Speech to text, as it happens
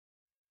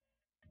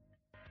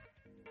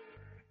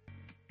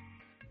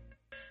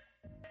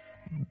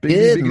Good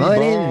biggity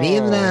morning, bong.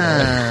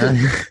 Vietnam.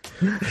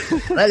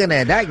 Look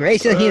at that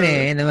racial humor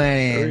in the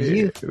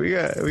morning.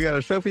 We got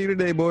a show for you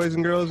today, boys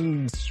and girls,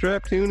 and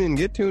strap tune and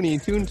get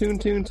toony. Tune.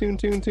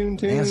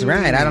 That's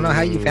right. I don't know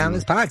how you found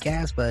this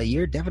podcast, but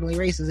you're definitely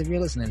racist if you're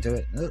listening to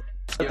it. Oh.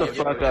 Shut the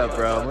fuck up,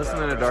 bro. I'm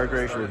listening to Dark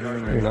Racial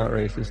Humor. You're not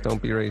racist. Don't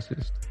be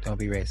racist. Don't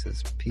be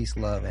racist. Peace,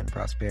 love, and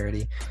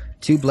prosperity.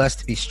 Too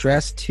blessed to be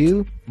stressed.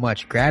 Too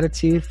much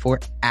gratitude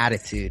for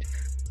attitude.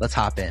 Let's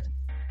hop in.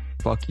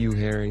 Fuck you,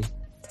 Harry.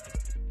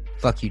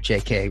 Fuck you,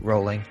 JK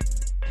Rowling.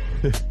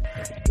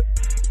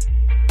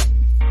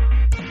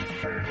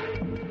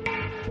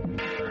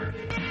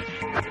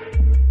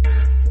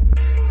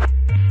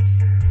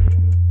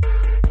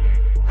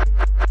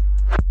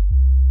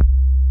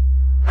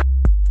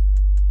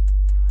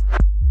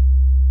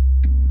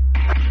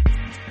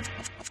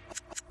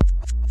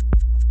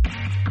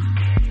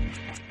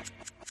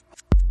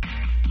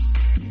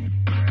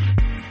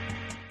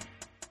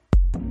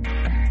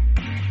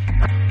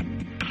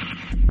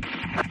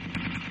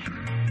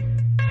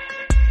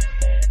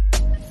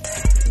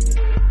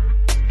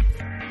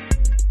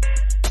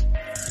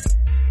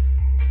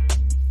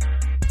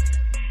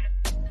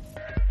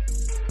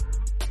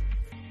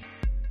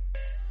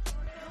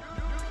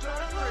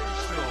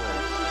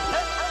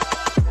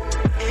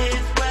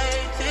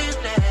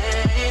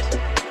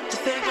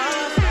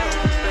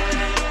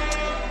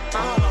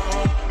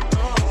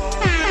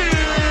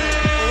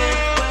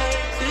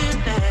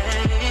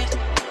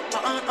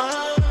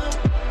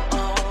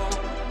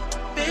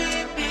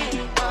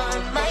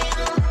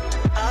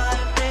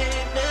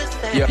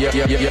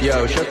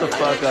 Yo, shut the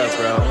fuck up,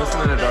 bro. I'm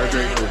listening to Dark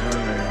Racial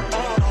Humor.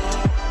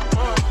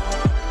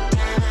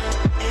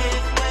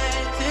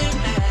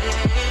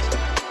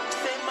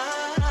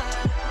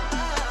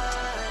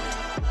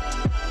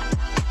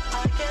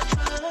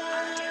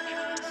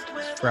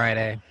 It's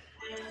Friday.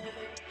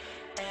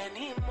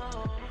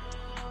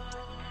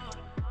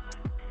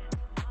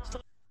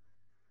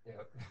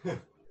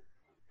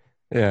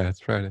 Yeah, it's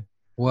Friday.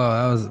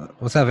 Whoa,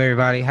 what's up,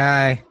 everybody?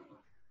 Hi.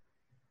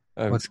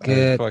 What's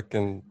good?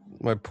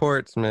 My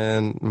ports,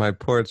 man. My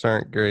ports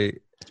aren't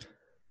great.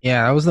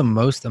 Yeah, that was the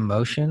most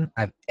emotion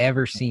I've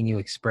ever seen you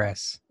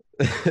express.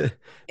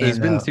 There's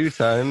been 2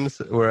 times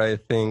where I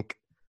think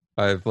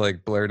I've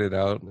like blurted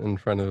out in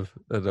front of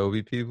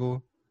Adobe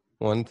people.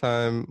 One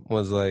time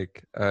was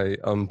like I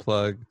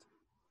unplugged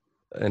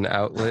an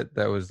outlet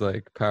that was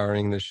like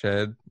powering the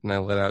shed and I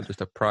let out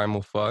just a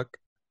primal fuck.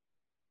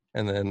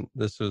 And then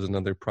this was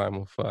another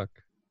primal fuck.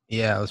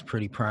 Yeah, it was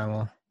pretty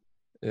primal.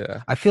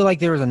 Yeah. I feel like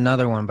there was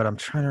another one, but I'm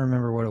trying to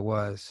remember what it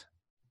was.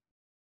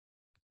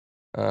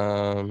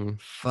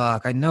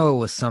 Fuck, I know it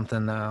was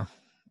something though.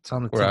 It's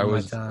on the tip of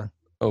my tongue.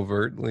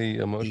 Overtly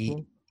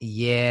emotional?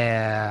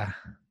 Yeah.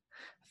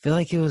 I feel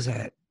like it was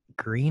at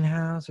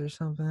Greenhouse or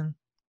something.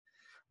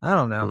 I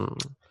don't know.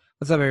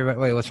 What's up, everybody?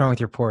 Wait, what's wrong with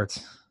your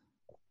ports?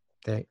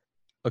 They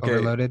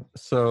overloaded?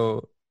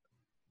 So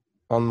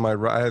on my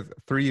right, I have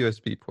 3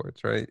 USB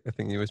ports, right? I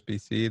think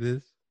USB-C it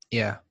is.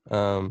 Yeah.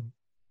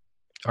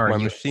 My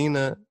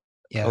Machina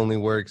only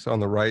works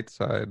on the right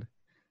side.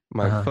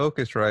 My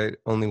Focusrite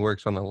only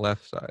works on the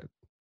left side.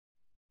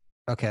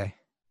 Okay.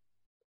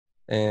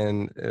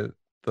 And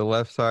the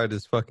left side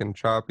is fucking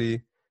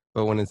choppy,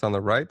 but when it's on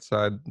the right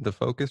side, the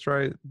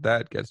Focusrite,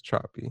 that gets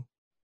choppy.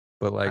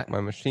 But like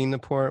my Machina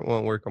port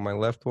won't work on my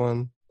left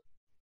one,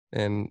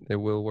 and it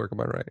will work on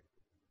my right.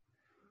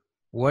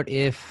 What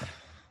if...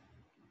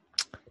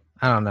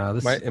 I don't know.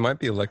 It might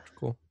be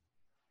electrical.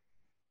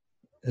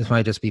 This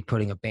might just be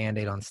putting a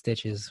Band-Aid on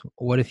stitches.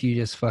 What if you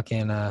just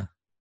fucking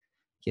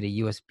get a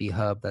USB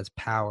hub that's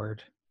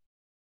powered?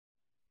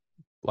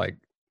 Like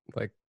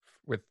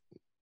with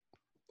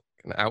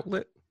an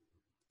outlet?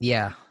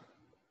 Yeah.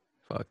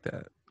 Fuck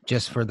that.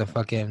 Just for the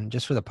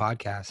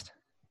podcast.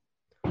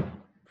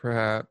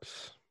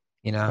 Perhaps.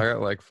 You know? I got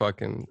like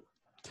fucking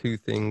 2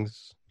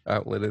 things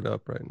outletted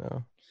up right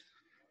now.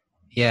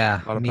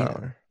 Yeah. A lot of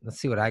power. Let's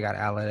see what I got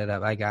outletted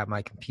up. I got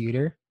my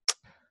computer.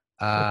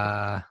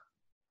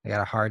 I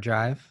got a hard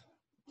drive,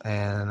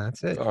 and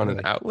that's it. On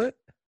an outlet?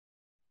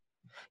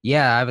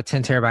 Yeah, I have a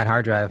 10 terabyte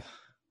hard drive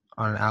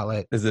on an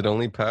outlet. Is it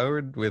only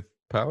powered with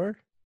power?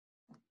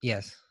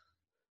 Yes.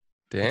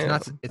 Damn.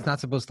 It's not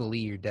supposed to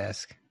leave your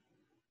desk.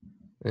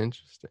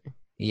 Interesting.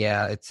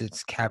 Yeah,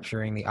 it's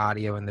capturing the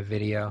audio and the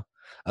video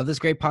of this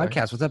great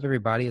podcast. What's up,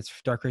 everybody? It's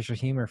Dark Racial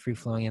Humor,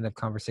 free-flowing end of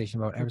conversation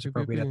about whatever's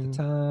appropriate at the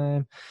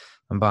time.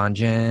 I'm Bon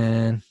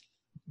Jen.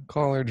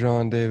 Caller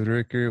John David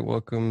Rickert,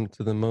 welcome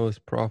to the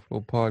most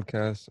profitable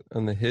podcast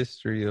in the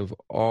history of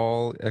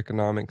all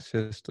economic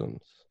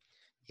systems.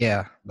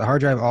 Yeah, the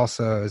hard drive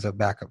also is a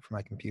backup for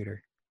my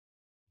computer.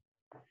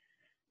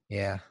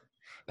 Yeah.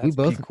 That's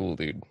pretty cool,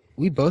 dude.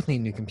 We both need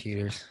new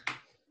computers.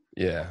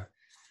 Yeah.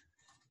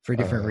 For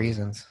different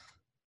reasons.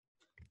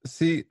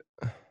 See,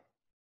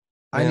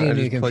 I need a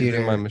new plugged computer.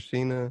 in my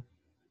Machina,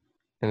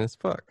 and it's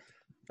fucked.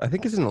 I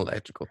think it's an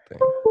electrical thing.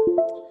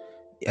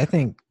 I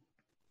think...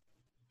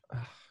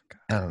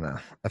 I don't know.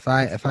 If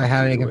I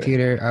had a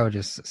computer, I would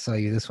just sell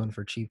you this one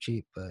for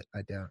cheap, but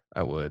I don't.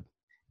 I would.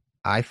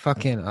 I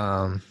fucking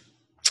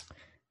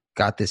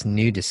got this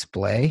new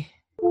display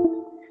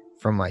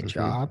from my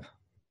job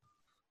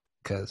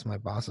because my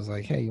boss was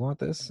like, "Hey, you want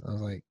this?" I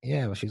was like,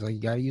 "Yeah," but she's like,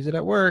 "You gotta use it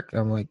at work."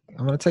 I'm like,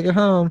 "I'm gonna take it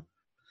home,"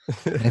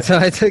 and so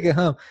I took it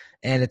home,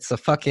 and it's a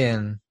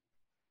fucking.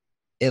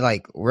 It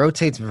like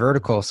rotates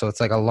vertical, so it's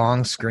like a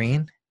long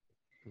screen,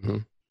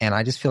 and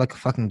I just feel like a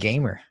fucking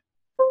gamer.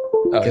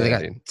 Because I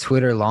got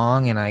Twitter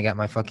long, and I got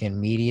my fucking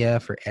media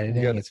for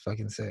editing. It's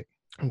fucking sick.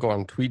 I'm going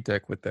on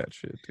TweetDeck with that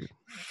shit, dude.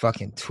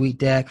 Fucking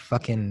TweetDeck,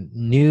 fucking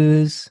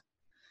news.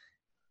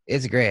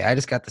 It's great. I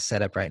just got the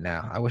setup right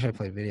now. I wish I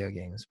played video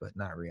games, but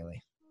not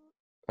really.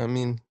 I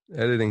mean,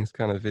 editing's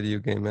kind of video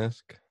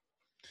game-esque.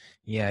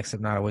 Yeah,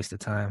 except not a waste of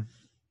time.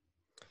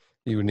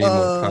 You would need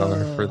more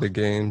power for the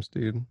games,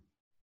 dude.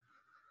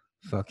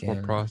 Fucking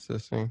more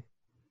processing.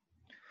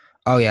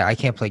 Oh yeah, I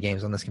can't play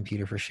games on this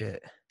computer for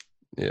shit.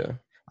 Yeah.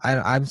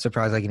 I'm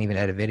surprised I can even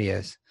edit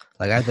videos.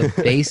 Like I have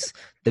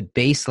the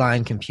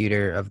baseline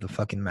computer of the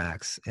fucking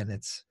Macs, and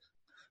it's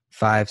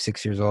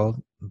 5-6 years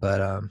old.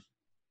 But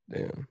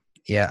damn.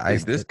 Yeah,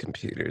 this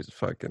computer is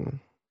fucking.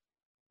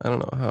 I don't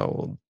know how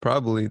old.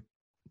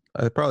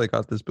 I probably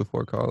got this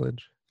before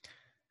college.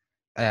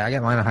 I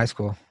got mine in high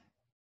school.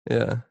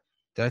 Yeah.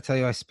 Did I tell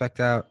you I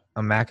spec'd out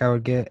a Mac I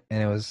would get,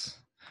 and it was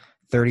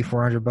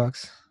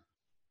 $3,400?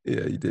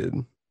 Yeah, you did.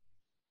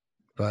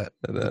 But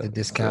the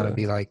discount would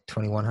be like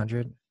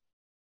 $2,100.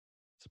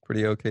 It's a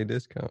pretty okay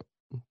discount.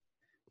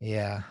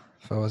 Yeah,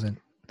 if I wasn't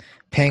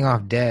paying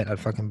off debt, I'd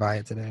fucking buy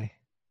it today.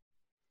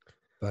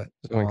 But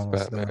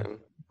I'm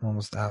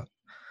almost out.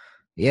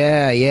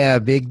 Yeah,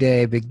 big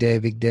day. Got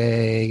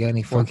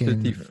any fucking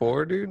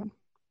 154, dude?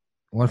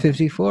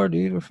 154,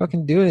 dude. We're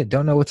fucking doing it.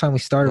 Don't know what time we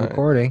started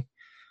recording,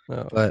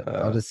 but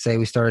I'll just say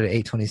we started at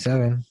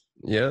 8:27.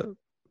 Yep.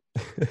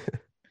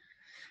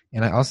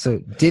 And I also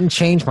didn't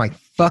change my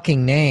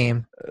fucking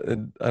name.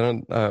 It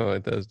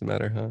doesn't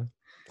matter, huh?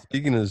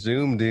 Speaking of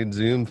Zoom, dude,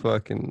 Zoom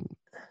fucking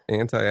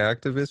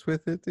anti-activist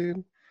with it,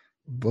 dude.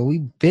 But we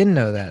been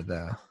know that,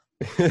 though.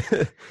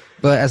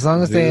 But as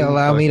long as Zoom they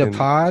allow me to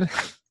pod.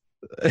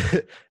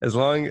 As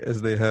long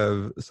as they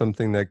have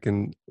something that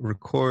can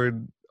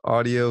record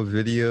audio,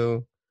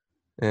 video,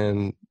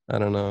 and, I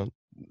don't know,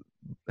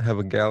 have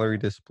a gallery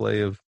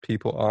display of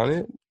people on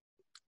it.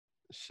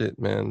 Shit,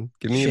 man.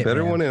 Give me a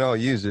better one and I'll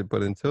use it.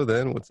 But until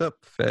then, what's up,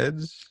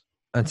 feds?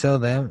 Until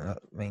then, I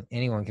mean,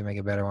 anyone can make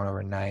a better one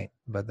overnight.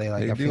 But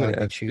I feel like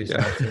they choose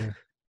not to.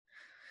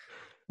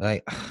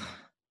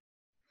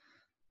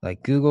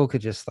 Like Google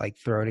could just like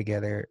throw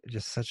together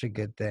just such a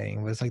good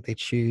thing. But it's like they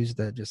choose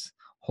to just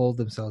hold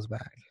themselves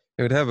back.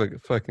 It would have a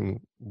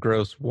fucking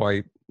gross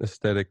white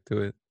aesthetic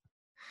to it.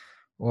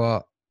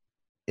 Well,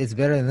 it's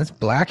better than this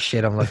black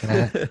shit I'm looking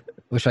at,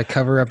 which I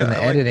cover up in the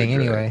editing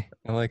anyway.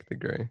 I like the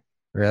gray.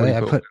 Really?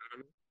 I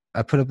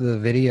put up the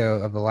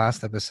video of the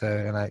last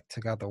episode, and I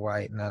took out the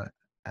white, and I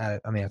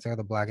took out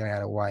the black and I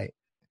added white.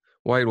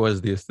 White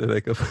was the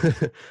aesthetic of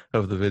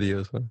of the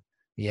videos, huh?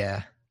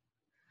 Yeah.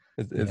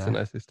 It's a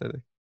nice aesthetic.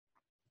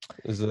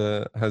 Is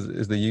the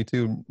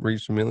YouTube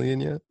reached 1 million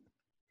yet?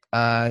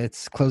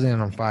 It's closing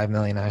in on 5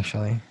 million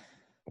actually.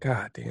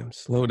 God damn,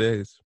 slow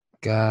days.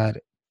 God.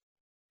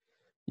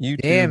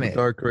 YouTube, damn it.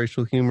 Dark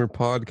Racial Humor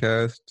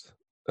Podcast.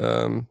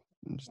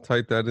 Just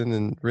type that in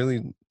and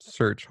really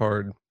search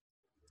hard,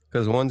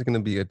 because one's going to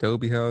be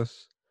Adobe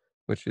House,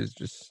 which is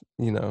just,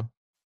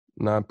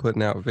 not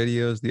putting out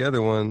videos. The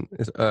other one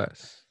is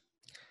us.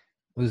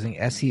 Losing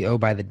SEO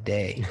by the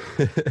day.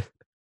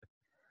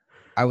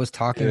 I was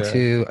talking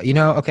to,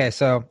 okay,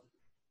 so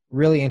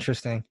really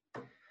interesting.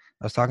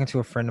 I was talking to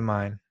a friend of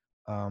mine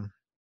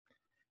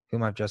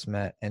whom I've just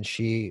met, and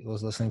she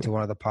was listening to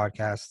one of the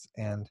podcasts,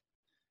 and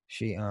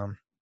she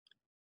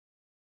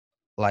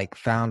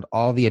found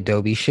all the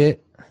Adobe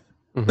shit.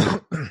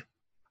 Mm-hmm.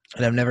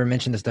 And I've never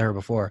mentioned this to her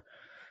before.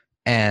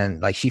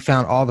 And she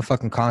found all the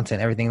fucking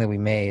content, everything that we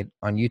made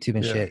on YouTube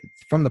and shit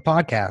from the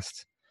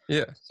podcast.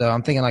 Yeah. So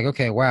I'm thinking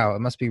okay, wow, it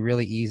must be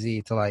really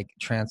easy to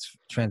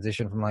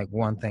transition from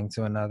one thing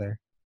to another,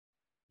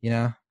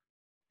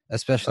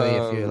 especially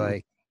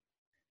if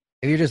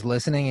you're just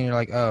listening and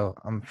you're oh,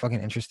 I'm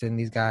fucking interested in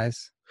these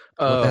guys.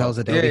 What the hell is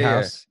Adobe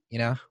House?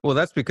 Well,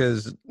 that's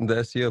because the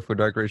SEO for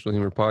Dark Racial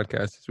Humor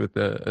Podcast is with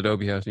the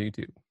Adobe House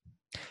YouTube.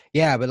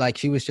 Yeah, but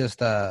she was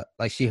just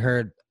she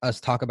heard us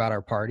talk about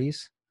our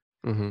parties,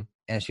 mm-hmm.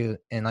 and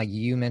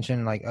you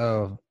mentioned the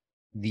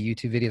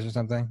YouTube videos or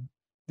something.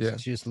 Yeah, so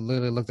she just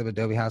literally looked up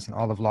Adobe House and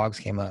all the vlogs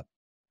came up.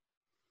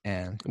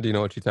 And do you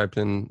know what you typed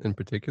in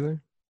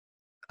particular?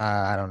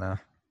 I don't know.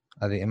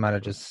 I think it might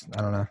have just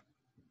I don't know.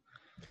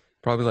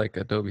 Probably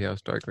Adobe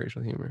House Dark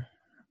Racial Humor.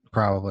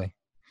 Probably.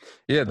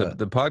 Yeah,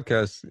 the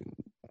podcast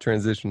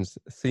transitions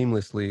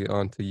seamlessly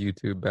onto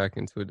YouTube back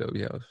into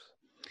Adobe House.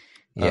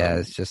 Yeah,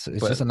 it's just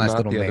a nice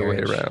little marriage. Other way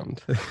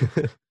around.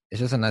 It's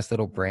just a nice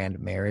little brand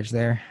marriage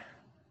there.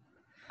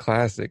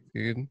 Classic,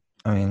 dude.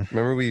 I mean,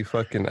 remember we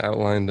fucking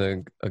outlined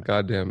a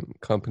goddamn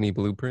company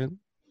blueprint?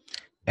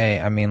 Hey,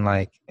 I mean,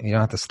 you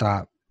don't have to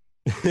stop.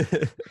 You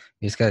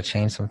just got to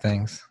change some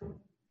things.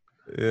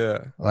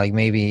 Yeah. Like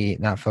maybe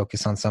not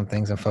focus on some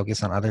things and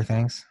focus on other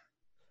things.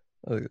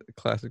 A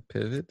classic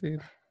pivot,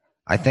 dude.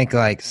 I think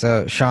like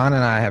so Sean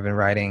and I have been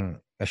writing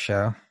a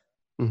show.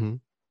 Mm-hmm.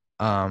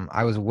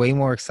 I was way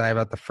more excited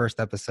about the first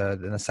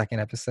episode than the second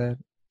episode.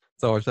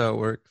 It's always how it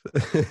works.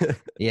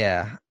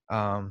 Yeah.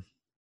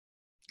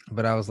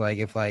 But I was like,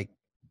 if like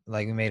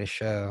we made a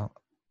show,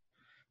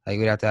 like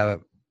we'd have to have a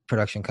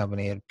production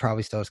company. It'd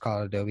probably still just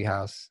call it Adobe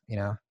House, you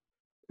know?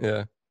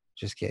 Yeah.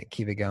 Just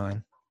keep it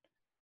going.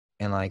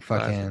 And like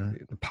Classic, fucking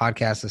dude. the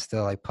podcast is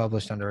still like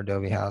published under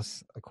Adobe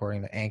House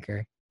according to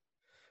Anchor.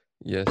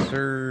 Yes,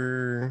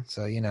 sir.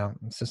 So, you know,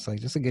 it's just like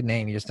just a good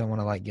name. You just don't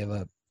want to like give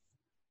up.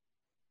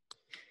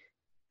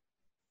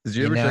 Did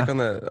you ever check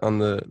on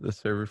the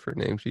server for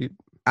Namecheap?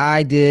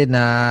 I did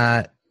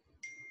not.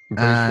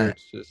 I'm pretty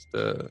sure it's just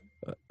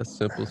a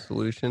simple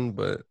solution,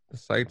 but the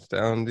site's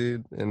down,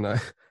 dude. And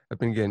I've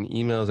been getting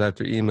emails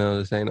after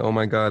emails saying, "Oh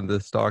my god, the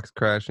stock's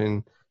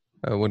crashing.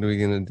 What are we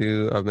gonna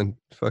do?" I've been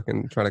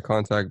fucking trying to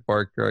contact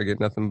Barker. I get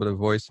nothing but a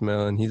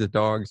voicemail, and he's a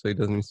dog, so he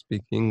doesn't even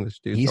speak English,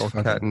 dude. He's all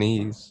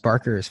Catanese.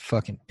 Barker is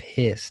fucking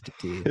pissed,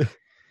 dude.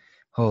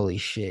 Holy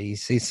shit!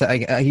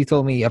 He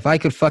told me if I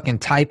could fucking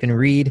type and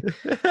read,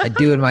 I'd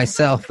do it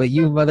myself. But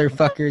you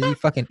motherfuckers, you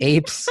fucking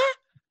apes.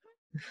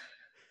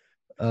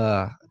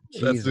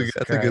 That's a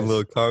good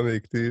little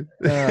comic, dude.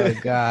 Oh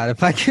god,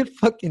 if I could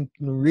fucking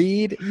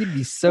read, you'd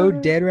be so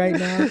dead right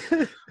now.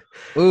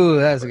 Ooh,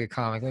 that's a good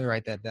comic. Let me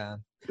write that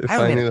down. I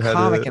haven't made a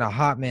comic in a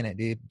hot minute,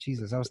 dude.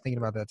 Jesus, I was thinking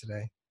about that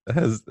today.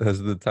 Has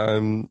the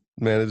time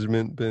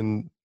management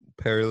been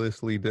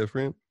perilously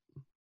different?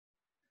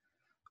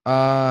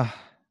 I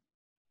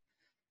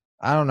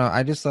don't know.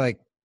 I just like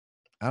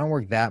I don't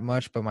work that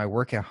much, but my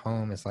work at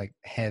home is like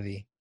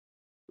heavy.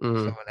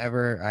 So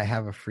whenever I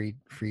have a free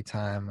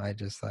time, I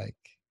just like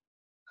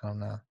I don't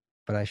know,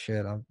 but I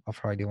should. I'll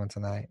probably do one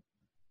tonight.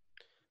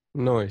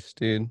 Nice,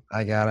 dude.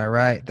 I gotta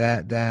write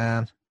that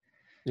down.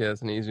 Yeah,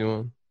 it's an easy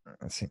one.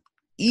 That's an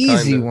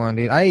easy one,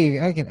 dude.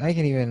 I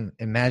can even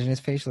imagine his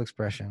facial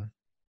expression.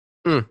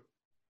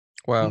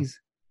 Wow.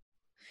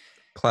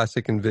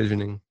 Classic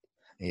envisioning.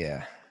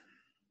 Yeah.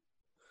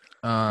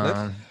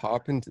 Let's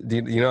hop into.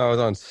 You know, I was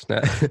on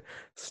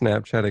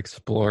Snapchat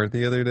Explore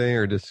the other day,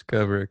 or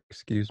Discover,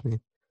 excuse me.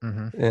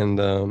 Mm-hmm.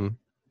 And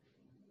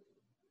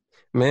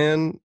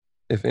man,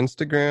 if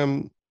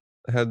Instagram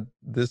had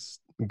this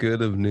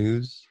good of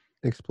news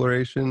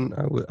exploration,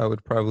 I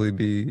would probably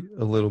be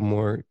a little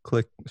more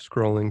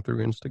scrolling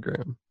through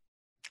Instagram.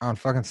 On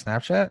fucking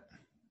Snapchat?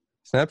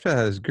 Snapchat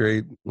has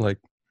great like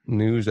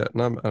news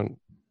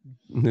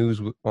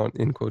news on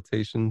in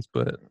quotations,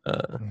 but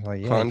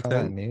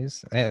content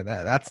news. Yeah,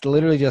 that's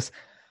literally just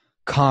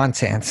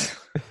content.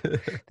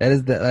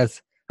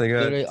 That's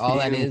literally all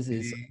that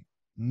is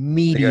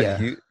media.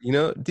 You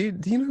know, do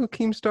you know who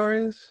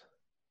Keemstar is?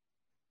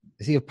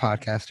 Is he a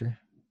podcaster?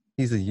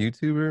 He's a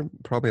YouTuber,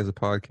 probably has a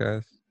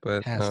podcast,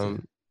 but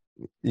do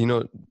you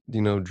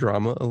know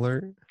Drama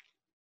Alert?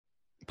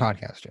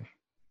 Podcaster.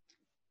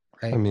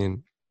 Right? I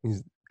mean,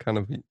 he's kind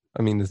of he's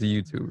a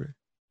YouTuber.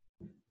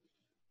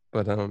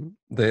 But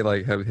they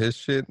like have his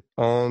shit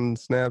on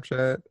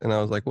Snapchat, and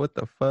I was like, "What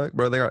the fuck,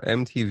 bro? They got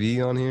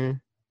MTV on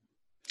here."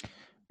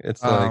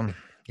 It's like,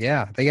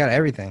 yeah, they got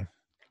everything.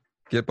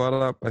 Get bought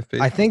up by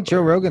Facebook. I think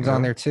Joe Rogan's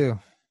on there too.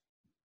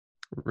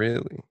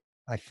 Really?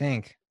 I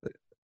think.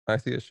 I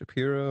see a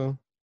Shapiro,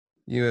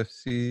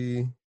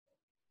 UFC.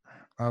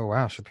 Oh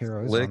wow,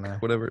 Shapiro is on there.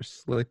 Whatever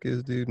Slick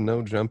is, dude.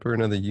 No Jumper,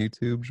 another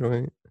YouTube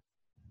joint.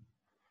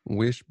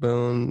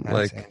 Wishbone,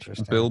 That's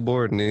like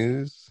Billboard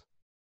News.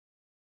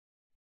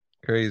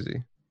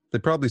 Crazy. They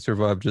probably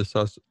survived just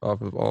off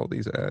of all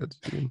these ads,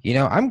 dude. You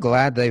know, I'm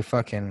glad they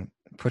fucking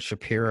put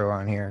Shapiro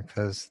on here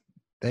because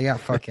they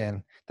got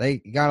they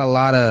got a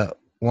lot of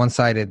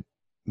one-sided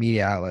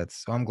media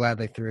outlets. So I'm glad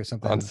they threw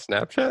something on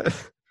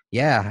Snapchat.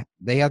 Yeah,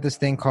 they have this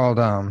thing called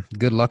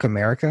Good Luck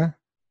America.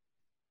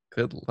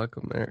 Good Luck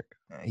America.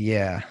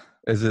 Yeah.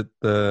 Is it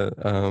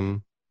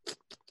the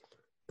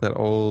that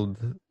old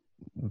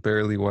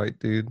barely white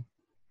dude?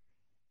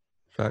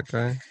 Fat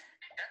guy?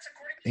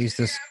 He's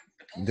this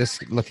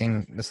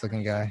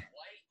looking guy.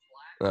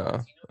 No,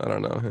 I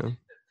don't know him.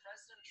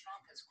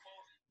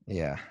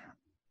 Yeah.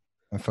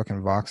 And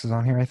fucking Vox is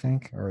on here, I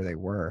think. Or they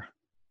were.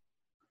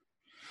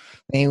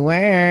 They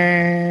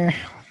were.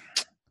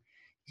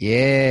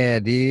 Yeah,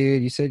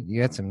 dude. You said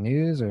you had some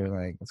news or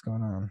like what's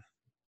going on?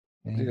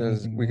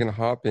 We can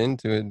hop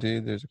into it,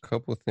 dude. There's a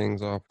couple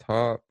things off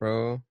top,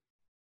 bro.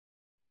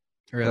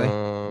 Really?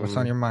 What's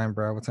on your mind,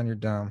 bro? What's on your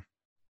dome?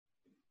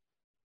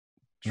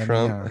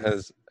 Trump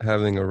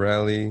having a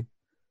rally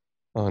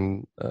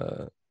on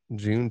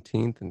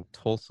Juneteenth in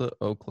Tulsa,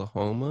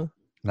 Oklahoma.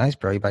 Nice,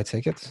 bro. You buy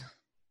tickets?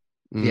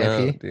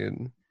 No, VIP?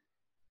 dude.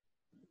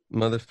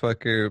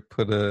 Motherfucker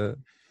put a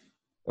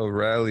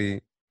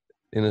rally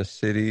in a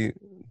city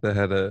that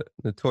had a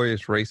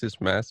notorious racist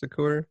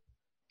massacre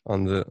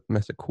on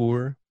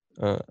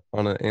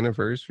an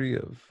anniversary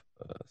of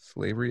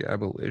slavery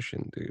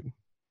abolition, dude.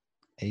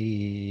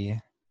 Hey.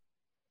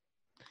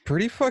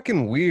 Pretty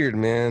fucking weird,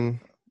 man.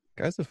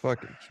 Guy's a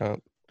fucking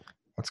chump.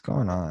 What's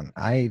going on?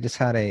 I just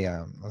had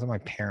I was at my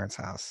parents'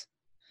 house,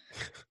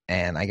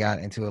 and I got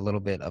into a little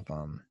bit of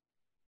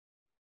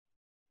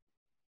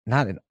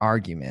not an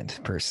argument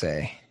per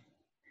se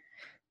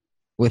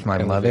with my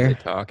mother,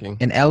 talking.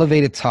 an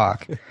elevated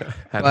talk.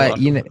 But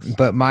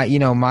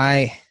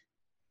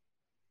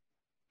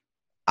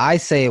I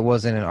say it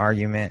wasn't an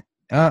argument.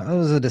 It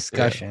was a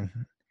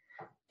discussion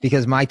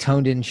because my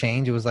tone didn't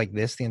change. It was like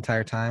this the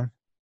entire time,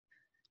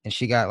 and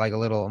she got like a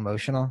little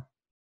emotional.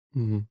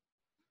 Mm-hmm.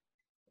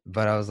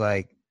 But I was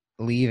like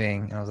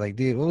leaving, and I was like,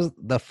 dude, what was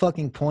the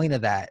fucking point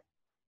of that?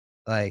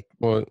 Like,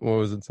 what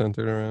was it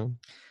centered around?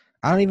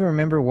 I don't even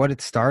remember what it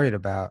started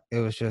about. It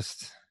was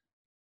just,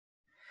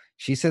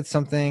 she said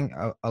something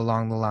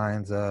along the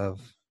lines of,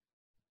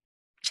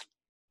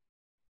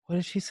 what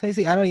did she say?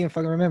 See, I don't even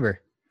fucking remember.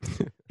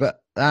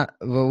 But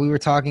we were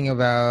talking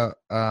about,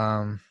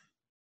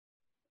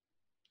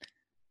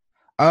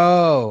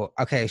 oh,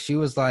 okay. She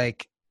was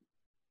like,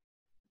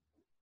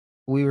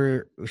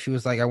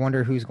 I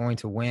wonder who's going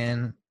to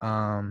win.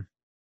 I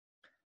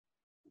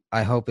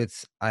hope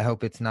it's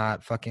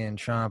not fucking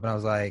Trump. And I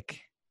was like,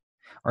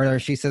 or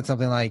she said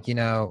something like,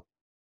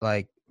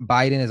 like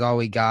Biden is all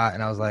we got.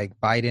 And I was like,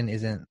 Biden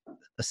isn't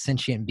a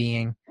sentient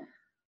being.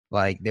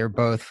 Like, they're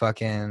both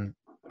fucking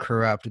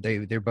corrupt.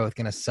 They're both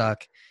going to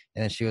suck.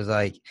 And then she was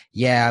like,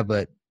 yeah,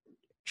 but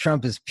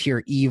Trump is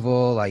pure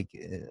evil. Like,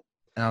 and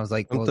I was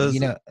like, Trump does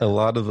a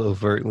lot of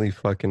overtly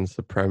fucking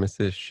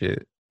supremacist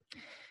shit.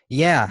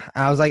 Yeah.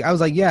 I was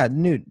like, yeah,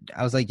 dude.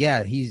 I was like,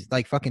 yeah, he's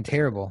like fucking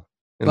terrible.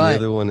 And but the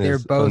other one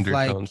is both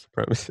like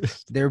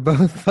supremacist. They're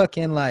both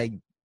fucking like.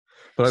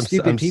 But I'm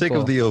sick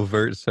of the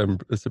overt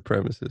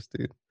supremacist,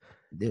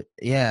 dude.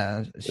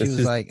 Yeah, she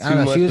was like, I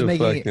don't know. She was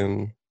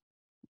making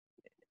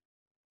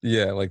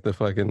fucking, like the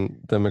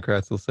fucking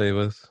Democrats will save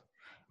us.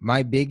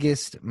 My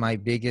biggest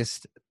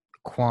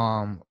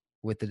qualm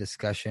with the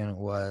discussion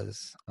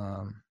was,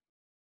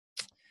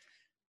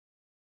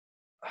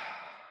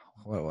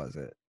 what was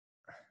it?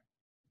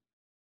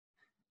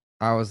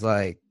 I was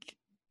like,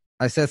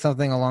 I said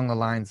something along the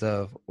lines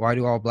of, why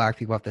do all black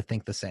people have to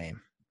think the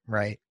same?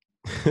 Right.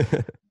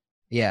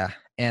 Yeah.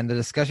 And the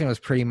discussion was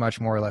pretty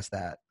much more or less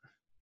that.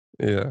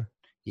 Yeah.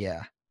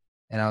 Yeah.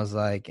 And I was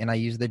like, and I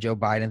used the Joe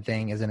Biden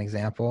thing as an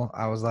example.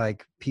 I was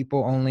like,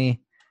 people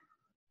only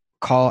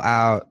call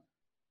out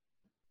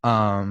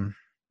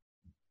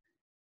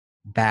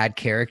bad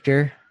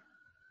character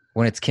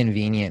when it's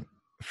convenient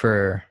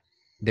for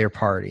their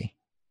party.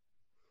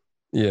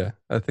 Yeah,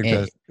 I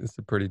think it's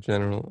a pretty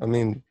general. I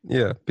mean,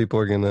 yeah, people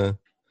are gonna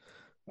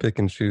pick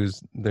and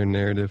choose their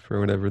narrative for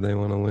whatever they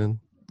want to win.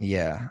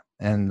 Yeah,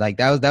 and like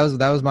that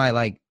was my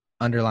like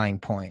underlying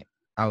point.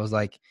 I was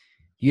like,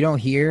 you don't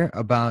hear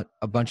about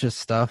a bunch of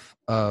stuff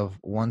of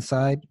one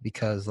side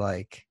because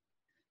like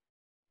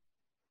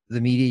the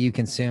media you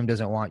consume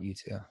doesn't want you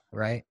to,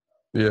 right?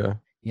 Yeah,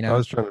 I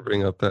was trying to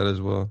bring up that as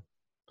well.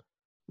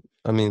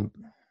 I mean,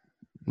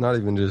 not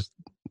even just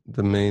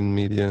the main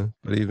media,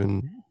 but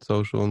even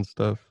social and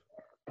stuff.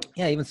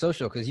 Yeah, even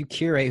social, because you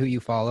curate who you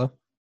follow.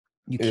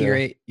 You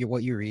curate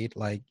what you read.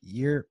 Like,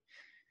 you're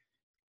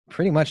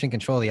pretty much in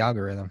control of the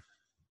algorithm.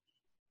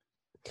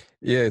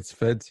 Yeah, it's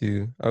fed to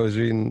you. I was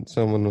reading,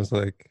 someone was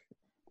like,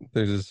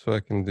 there's this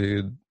fucking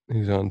dude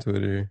who's on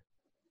Twitter,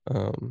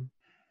 and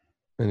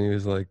he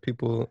was like,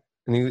 people,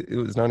 and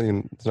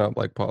it's not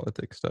like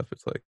politics stuff.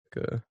 It's like,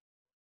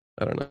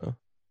 I don't know,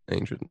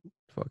 ancient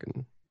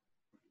fucking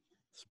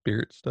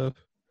spirit stuff.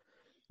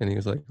 And he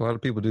was like, a lot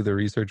of people do their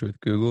research with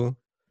Google,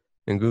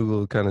 and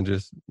Google kind of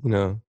just,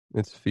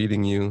 it's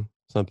feeding you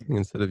something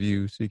instead of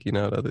you seeking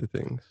out other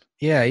things.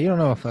 Yeah, you don't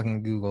know if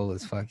fucking Google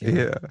is fucking.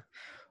 Yeah.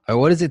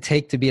 What does it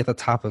take to be at the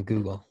top of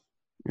Google?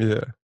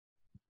 Yeah.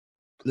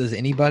 Does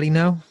anybody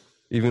know?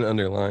 Even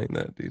underlying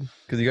that, dude,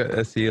 because you got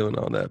SEO and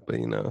all that, but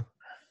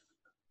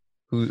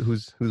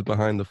who's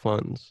behind the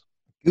funds?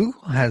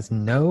 Google has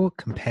no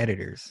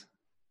competitors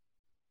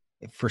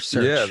for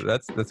search. Yeah,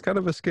 that's kind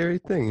of a scary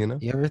thing,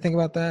 You ever think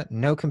about that?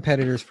 No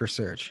competitors for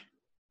search,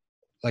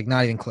 like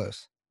not even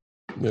close.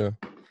 Yeah.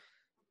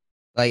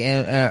 Like,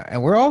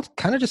 and we're all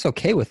kind of just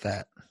okay with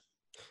that.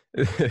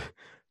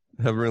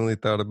 Haven't really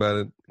thought about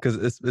it, because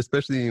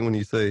especially when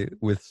you say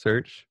with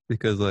search,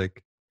 because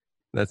like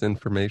that's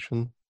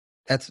information.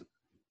 That's,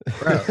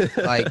 bro.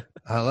 Like,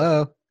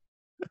 hello.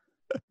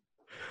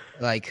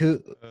 Like,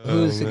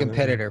 who's the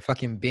competitor?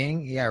 Fucking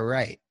Bing? Yeah,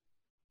 right.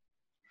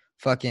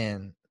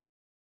 Fucking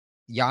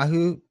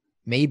Yahoo?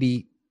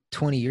 Maybe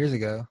 20 years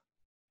ago.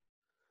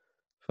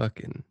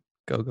 Fucking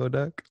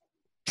Duck,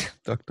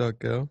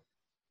 DuckDuckGo.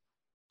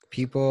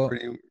 People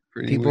pretty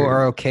people weird.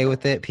 are okay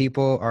with it.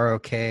 People are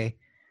okay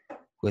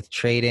with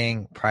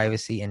trading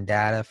privacy and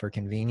data for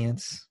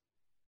convenience.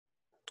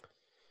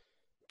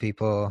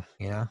 People,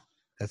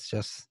 that's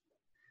just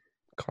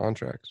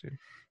contracts, dude.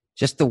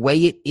 Just the way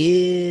it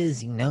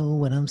is. You know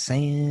what I'm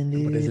saying,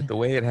 dude? But is it the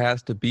way it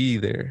has to be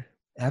there?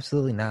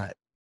 Absolutely not.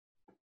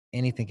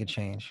 Anything can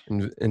change.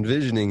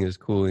 Envisioning is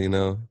cool,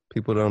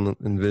 People don't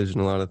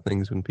envision a lot of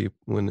things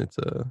when it's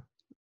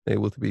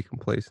able to be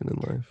complacent in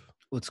life.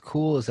 what's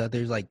cool is that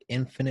there's like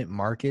infinite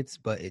markets,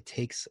 but it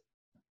takes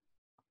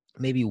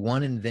maybe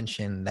one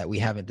invention that we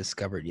haven't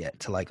discovered yet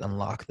to like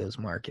unlock those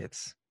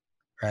markets,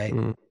 right?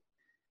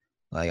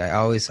 Like I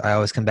always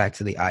come back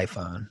to the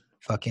iPhone.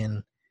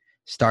 Fucking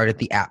started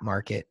the app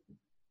market,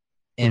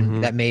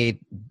 and that made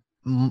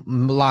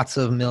lots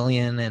of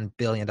million and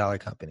billion-dollar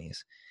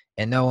companies.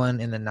 And no one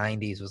in the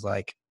 90s was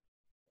like,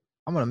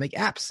 I'm gonna make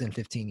apps in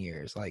 15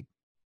 years. Like,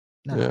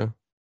 no, Yeah,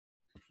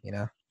 you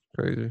know,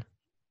 crazy.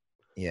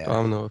 yeah.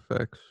 Domino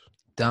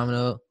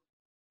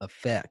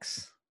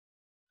effects.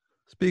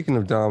 Speaking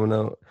of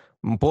Domino,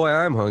 boy,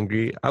 I'm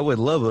hungry. I would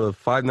love a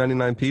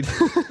 $5.99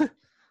 pizza.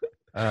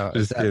 Oh,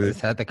 is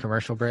that the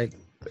commercial break?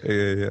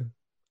 Yeah.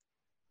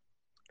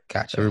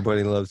 Gotcha.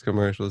 Everybody loves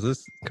commercials.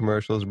 This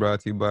commercial is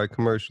brought to you by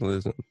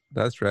Commercialism.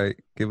 That's right.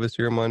 Give us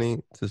your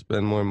money to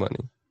spend more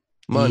money.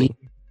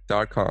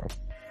 Money.com.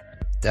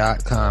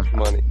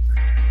 Money.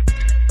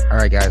 All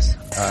right, guys.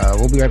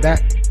 We'll be right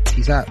back.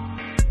 Peace out.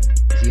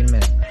 See you in a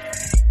minute.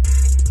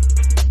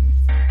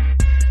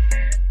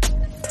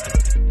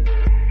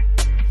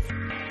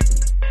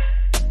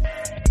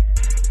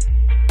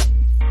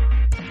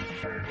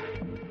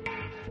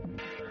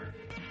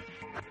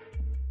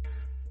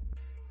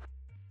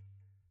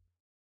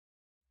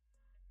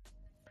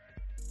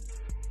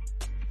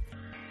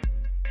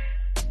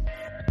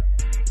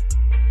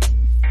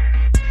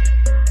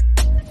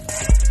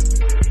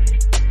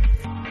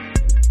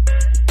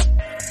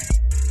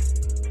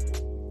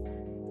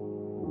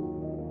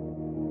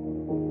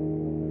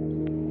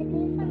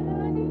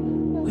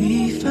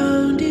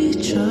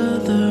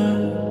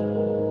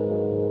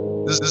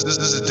 This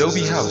is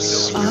Adobe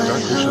House. Dark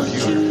Racial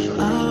Humor.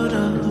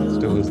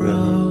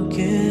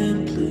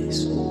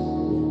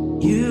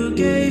 You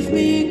gave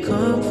me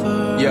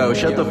comfort. Yo,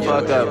 shut the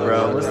fuck up,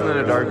 bro. Listen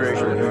to Dark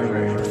Racial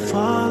Humor.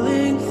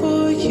 Falling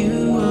for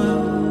you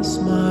was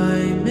my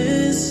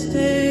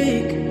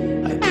mistake.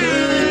 I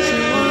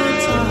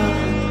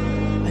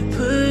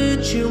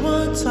put you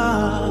on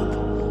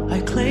top.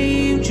 I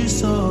claimed you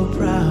so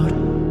proud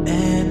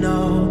and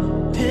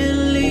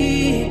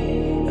openly.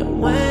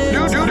 And when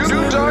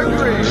Dark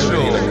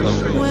Racial.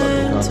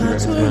 When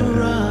times were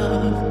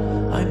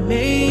rough, I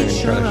made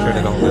sure I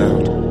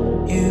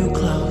held you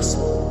close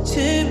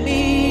to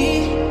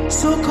me.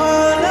 So call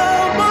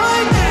out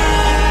my name.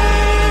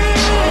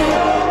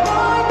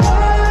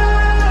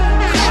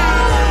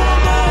 Call out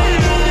my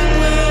name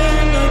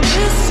when I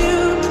miss you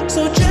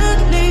so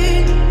gently.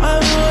 I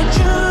want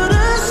you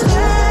to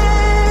stay.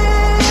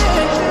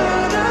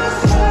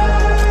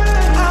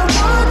 I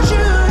want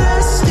you to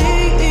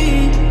stay,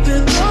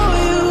 even though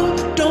you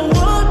don't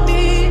want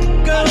me.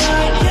 Girl, I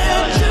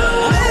can't do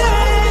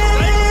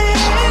it.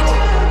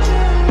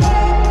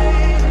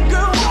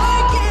 Girl, why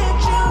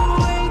can't you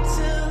wait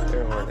till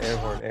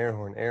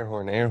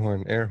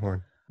Air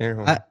horn.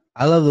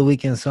 I love The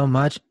Weeknd so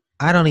much.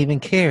 I don't even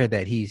care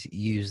that he's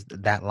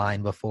used that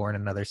line before in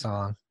another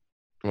song.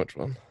 Which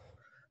one?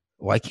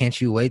 Why can't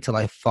you wait till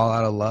I fall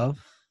out of love?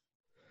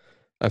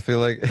 I feel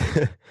like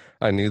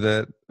I knew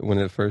that when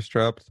it first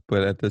dropped,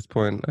 but at this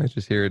point, I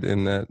just hear it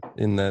in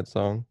that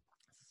song.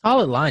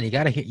 Solid line. You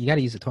gotta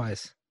use it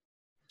twice.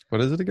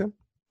 What is it again?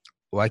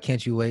 Why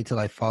can't you wait till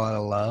I fall out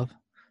of love?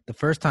 The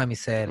first time he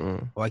said,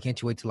 why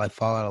can't you wait till I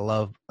fall out of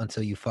love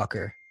until you fuck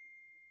her?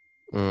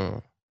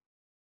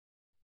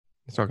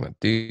 He's talking to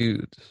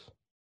dudes.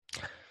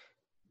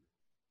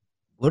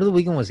 What if The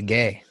Weeknd was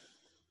gay?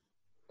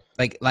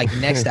 Like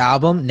next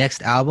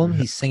album,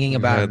 he's singing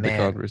about a man.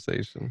 The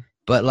conversation.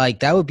 But like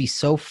that would be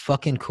so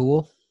fucking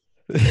cool.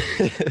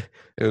 It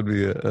would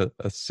be a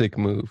sick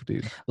move,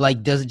 dude.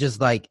 Like does it just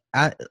like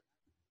out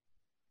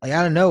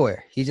of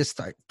nowhere? He just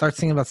starts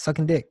singing about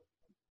sucking dick.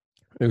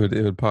 It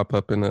would pop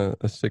up in a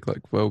sick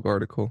like Vogue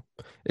article.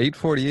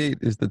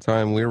 8:48 is the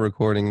time we're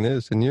recording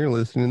this, and you're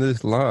listening to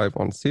this live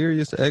on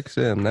Sirius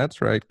XM.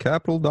 That's right,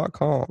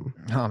 Capital.com.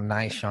 Oh,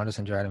 nice. Sean just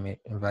invited me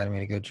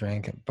to go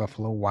drink at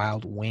Buffalo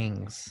Wild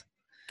Wings.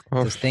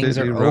 Oh, Those things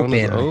are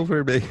Rona's open.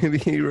 over,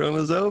 baby.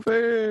 Rona's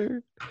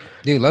over.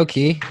 Dude, low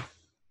key,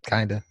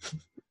 kinda.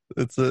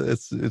 It's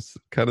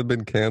kind of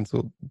been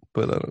canceled,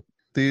 but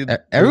dude.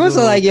 Everyone's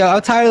like, yo,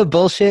 I'm tired of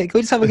bullshit. Can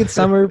we just have a good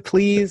summer,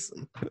 please?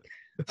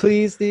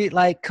 Please, dude.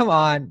 Like, come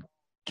on.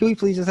 Can we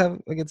please just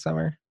have a good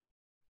summer?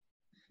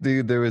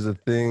 Dude, there was a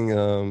thing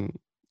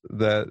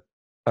that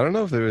I don't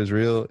know if it was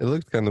real. It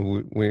looked kind of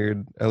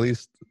weird. At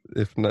least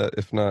if not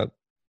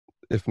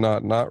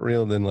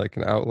real, then like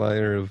an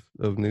outlier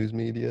of news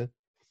media.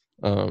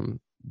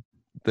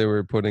 They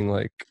were putting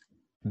like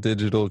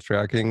digital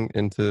tracking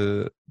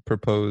into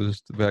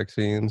proposed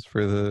vaccines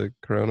for the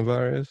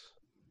coronavirus.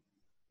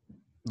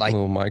 Like a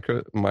little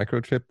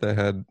microchip that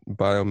had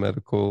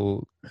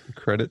biomedical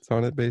credits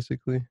on it,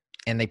 basically.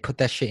 And they put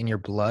that shit in your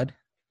blood?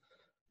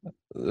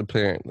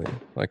 Apparently.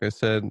 Like I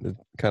said, it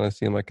kind of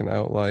seemed like an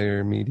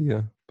outlier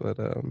media, but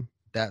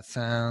that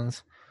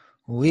sounds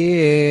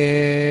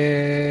weird.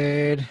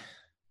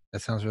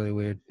 That sounds really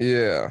weird.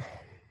 Yeah.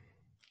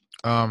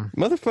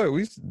 Motherfucker,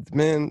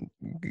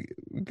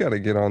 we gotta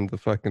get on the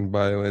fucking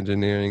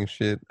bioengineering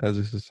shit as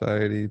a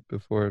society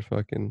before it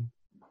fucking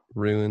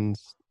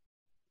ruins,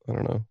 I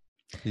don't know,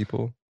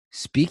 people.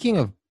 Speaking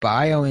of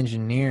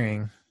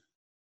bioengineering,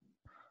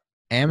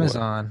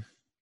 Amazon,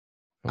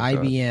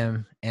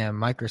 IBM, and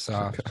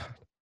Microsoft.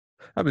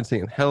 I've been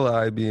seeing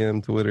hella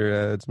IBM Twitter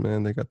ads,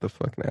 man. They got the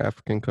fucking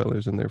African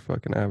colors in their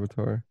fucking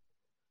avatar.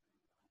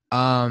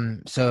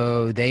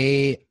 So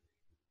they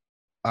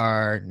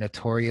are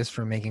notorious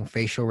for making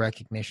facial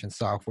recognition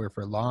software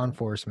for law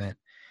enforcement,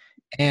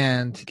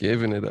 and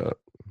giving it up.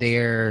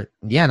 They're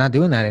not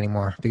doing that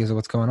anymore because of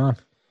what's going on.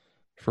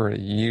 For a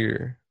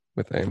year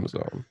with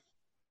Amazon.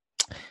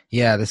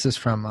 Yeah, this is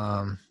from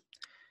our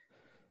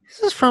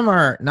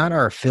not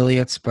our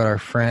affiliates, but our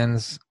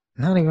friends,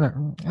 not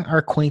even our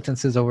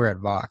acquaintances over at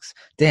Vox.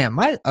 Damn,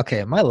 my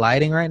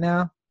lighting right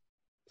now.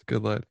 It's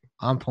good lighting.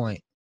 On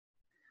point.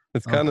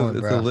 It's it's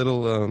a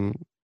little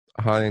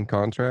high in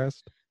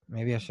contrast.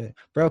 Maybe I should.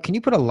 Bro, can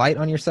you put a light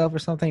on yourself or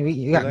something?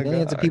 You got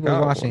millions of people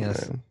watching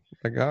us. Man.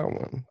 I got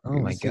one. Oh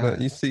my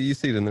God. You see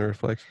it in the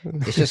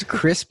reflection. It's just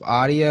crisp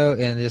audio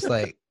and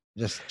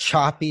just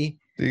choppy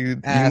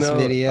dude,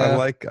 video.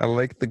 I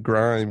like the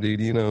grime, dude.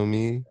 You know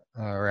me.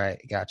 All right,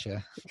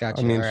 gotcha.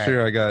 I mean, all sure,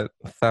 right. I got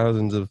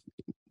thousands of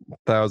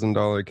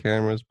 $1,000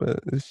 cameras, but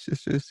it's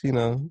just it's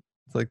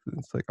like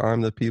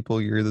I'm the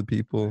people, you're the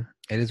people.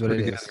 It is what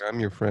it is. I'm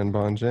your friend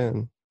Bon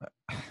Jen.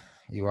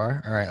 You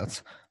are? All right,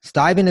 let's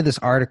dive into this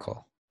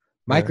article.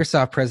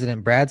 Microsoft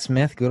President Brad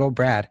Smith, good old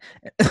Brad,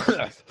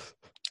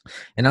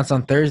 announced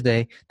on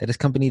Thursday that his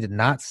company did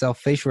not sell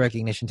facial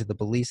recognition to the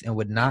police and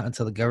would not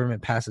until the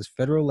government passes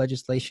federal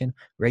legislation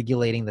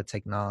regulating the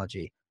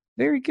technology.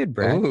 Very good,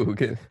 Brad. Oh,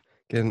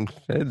 getting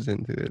feds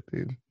into it,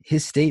 dude.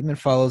 His statement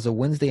follows a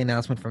Wednesday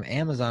announcement from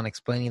Amazon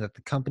explaining that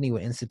the company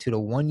would institute a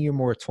 1-year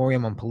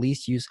moratorium on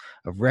police use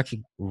of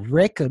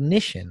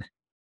recognition.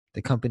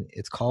 The company,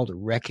 it's called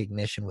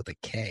Rekognition with a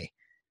K.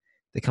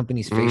 The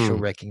company's facial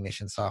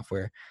recognition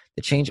software.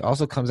 The change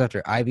also comes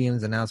after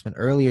IBM's announcement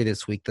earlier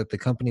this week that the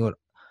company would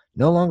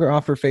no longer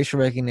offer facial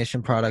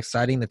recognition products,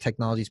 citing the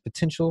technology's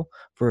potential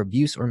for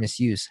abuse or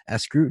misuse.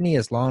 As scrutiny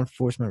as law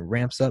enforcement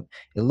ramps up,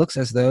 it looks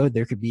as though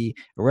there could be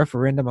a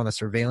referendum on the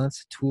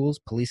surveillance tools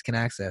police can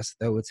access,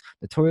 though it's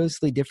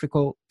notoriously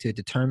difficult to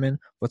determine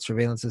what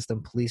surveillance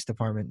system police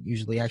department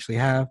usually actually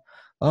have.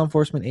 Law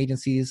enforcement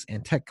agencies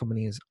and tech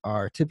companies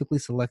are typically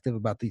selective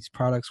about these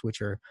products,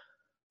 which are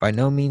by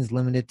no means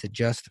limited to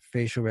just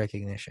facial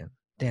recognition.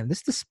 Damn,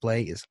 this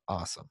display is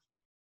awesome.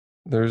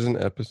 There's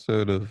an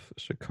episode of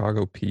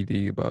Chicago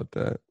PD about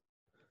that.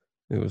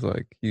 It was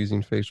like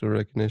using facial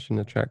recognition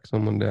to track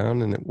someone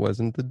down, and it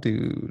wasn't the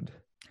dude.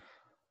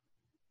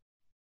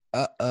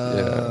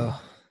 Yeah.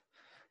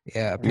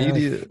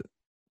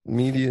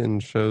 Media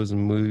and shows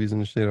and movies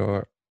and shit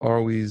are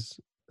always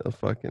a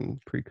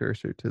fucking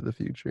precursor to the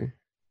future.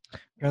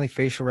 Apparently,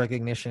 facial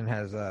recognition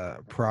has a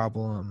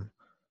problem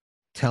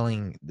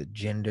telling the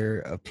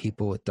gender of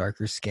people with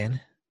darker skin.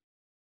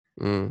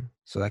 So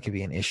that could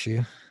be an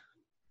issue.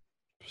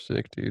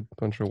 Sick, dude.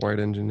 Bunch of white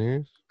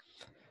engineers.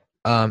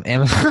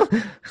 Amazon,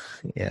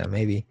 yeah,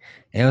 maybe.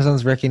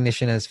 Amazon's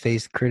recognition has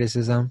faced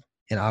criticism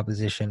and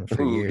opposition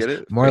for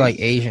years. More like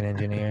Asian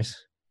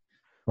engineers,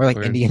 more like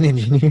Indian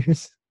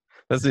engineers.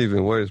 That's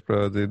even worse,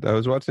 bro, dude. I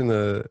was watching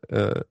a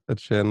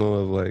channel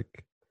of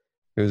like,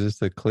 it was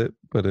just a clip,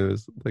 but it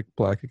was like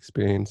Black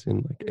experience in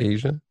like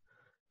Asia.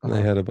 And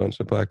they had a bunch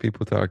of Black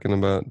people talking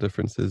about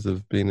differences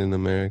of being in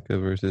America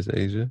versus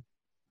Asia.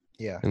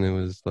 Yeah. And it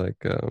was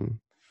like a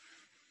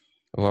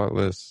lot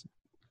less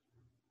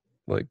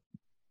like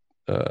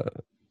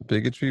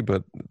bigotry,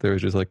 but there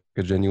was just like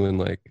a genuine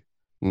like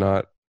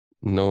not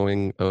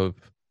knowing of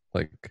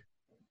like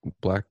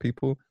Black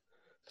people.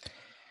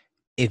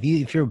 If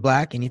you're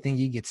Black and you think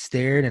you get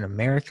stared in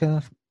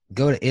America,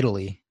 go to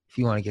Italy if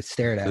you want to get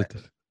stared at.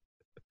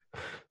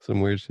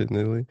 Some weird shit in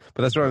Italy.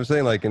 But that's what I'm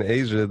saying. Like in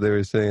Asia, they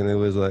were saying it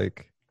was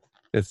like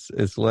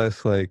it's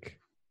less like,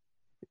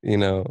 you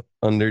know,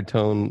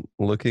 undertone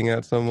looking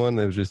at someone.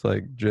 It was just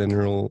like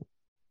general,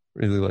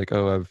 really like,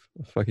 oh, I've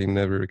fucking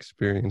never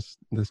experienced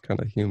this kind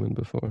of human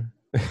before.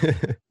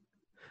 It's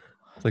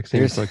like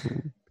seeing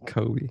fucking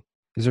Kobe.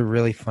 There's a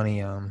really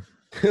funny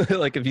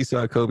like if you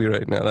saw Kobe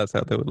right now, that's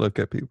how they would look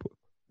at people.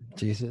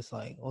 Jesus,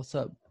 like, what's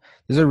up?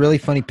 There's a really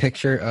funny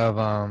picture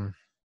of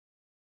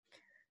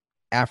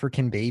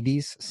African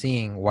babies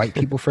seeing white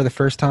people for the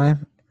first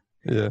time.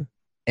 Yeah.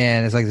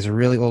 And it's like this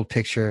really old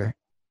picture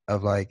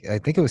of like, I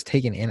think it was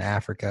taken in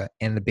Africa,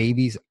 and the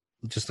babies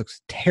just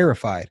looks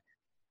terrified.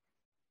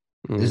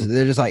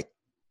 They're just like,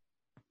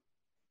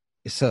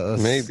 so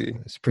maybe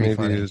it's pretty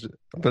funny.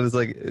 But it's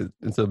like,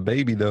 it's a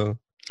baby though.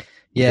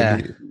 Yeah.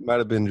 It might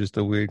have been just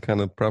a weird kind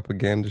of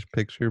propagandist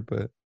picture,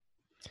 but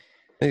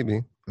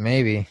maybe.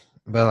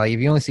 But like, if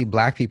you only see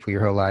Black people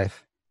your whole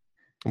life.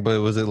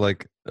 But was it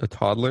like a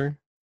toddler?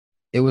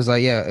 It was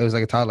like, yeah, it was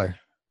like a toddler.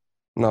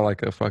 Not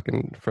like a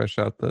fucking fresh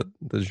out the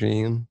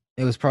gene.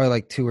 It was probably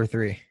like 2 or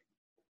 3.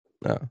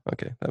 Oh,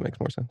 okay. That makes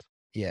more sense.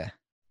 Yeah.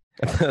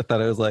 I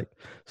thought it was like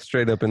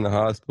straight up in the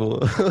hospital.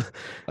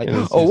 Like, And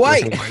it's oh, just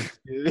white. like a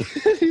white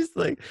kid. He's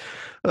like,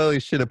 holy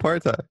shit,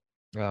 apartheid.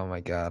 Oh my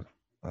god,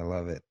 I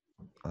love it.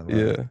 I love Yeah.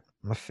 it.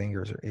 My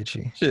fingers are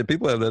itchy. Shit,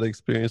 people have that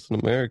experience in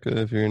America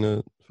if you're in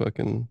a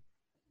fucking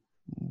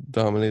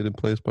dominated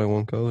place by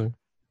one color.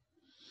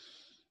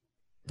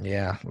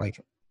 Yeah, like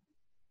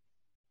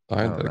I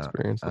I had don't that know.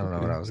 experience. I don't know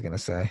okay. what I was gonna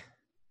say.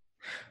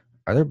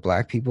 Are there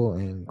black people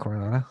in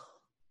Coronado?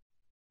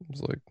 It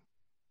was like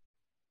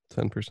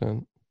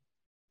 10%.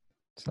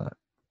 It's not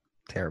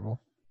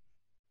terrible.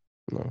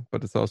 No,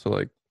 but it's also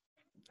like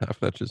half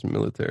that's just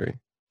military.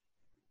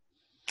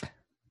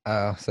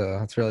 Oh, so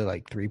it's really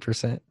like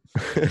 3%.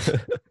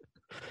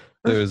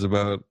 There was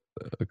about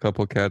a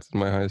couple cats in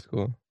my high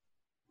school.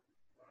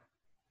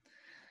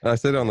 I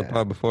said it on the Yeah.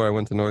 pod before. I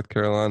went to North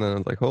Carolina and I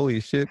was like, holy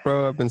shit,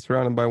 bro, I've been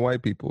surrounded by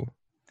white people.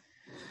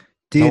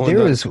 Dude, No one there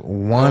does- was no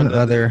one does it.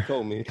 other. He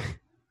told me.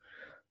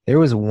 There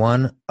was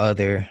one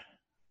other.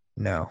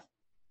 No.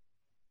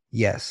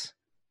 Yes.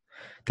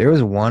 There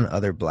was one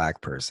other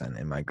black person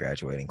in my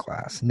graduating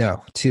class.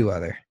 No, two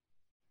other.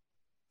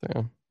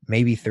 Damn.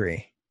 Maybe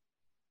three.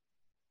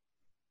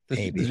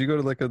 Did you go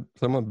to like a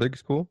somewhat big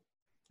school?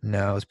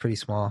 No, it was pretty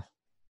small.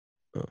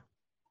 So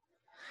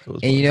it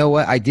was And you fun. know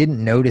what? I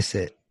didn't notice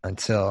it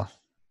until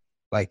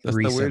like That's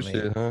recently. the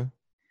weird shit, huh?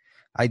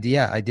 I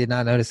did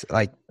not notice it.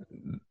 Like,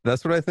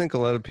 That's what I think a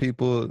lot of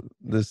people,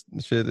 this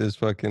shit is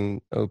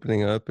fucking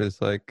opening up.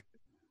 It's like,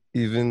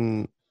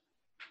 even,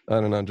 I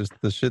don't know, just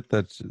the shit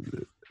that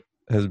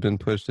has been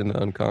pushed into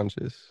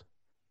unconscious.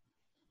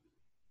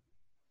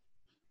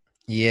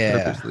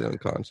 yeah. Purposely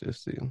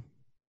unconscious, dude.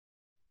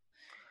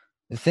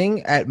 The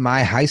thing at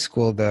my high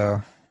school,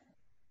 though,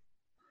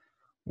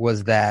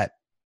 was that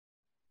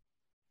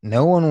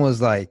no one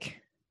was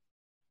like,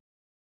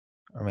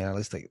 I mean, at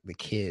least like the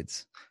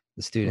kids,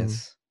 the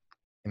students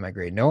in my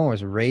grade, no one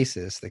was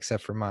racist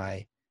except for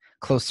my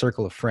close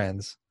circle of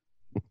friends.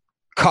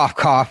 Cough,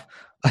 cough.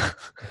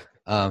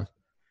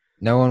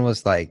 No one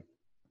was like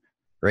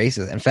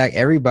racist. In fact,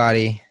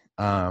 everybody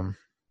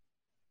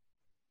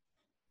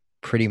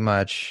pretty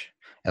much,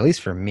 at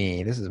least for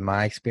me, this is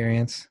my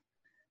experience,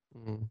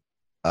 Mhm.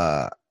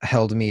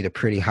 held me to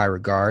pretty high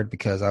regard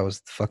because I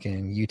was the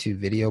fucking YouTube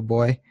video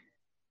boy.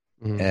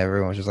 Mhm. And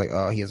everyone was just like,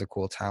 oh, he has a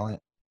cool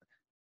talent.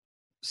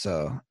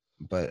 So,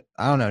 but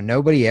I don't know.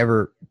 Nobody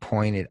ever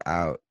pointed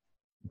out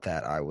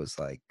that I was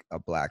like a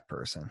black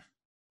person.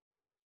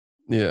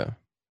 Yeah.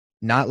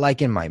 Not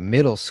like in my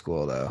middle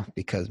school, though,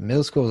 because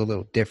middle school was a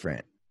little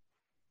different.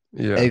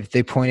 Yeah.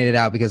 They pointed it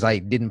out because I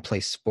didn't play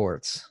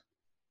sports.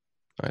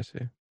 I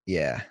see.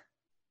 Yeah.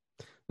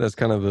 That's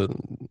kind of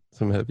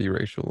some heavy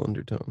racial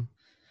undertone.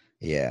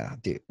 Yeah,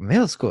 dude.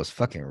 Middle school is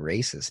fucking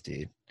racist,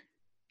 dude.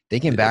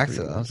 Thinking Yeah, back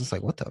pretty to it, I was much. just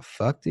like, what the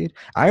fuck, dude?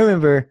 I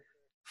remember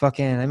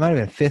fucking, it might have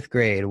been fifth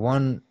grade.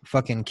 One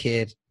fucking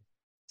kid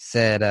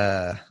said,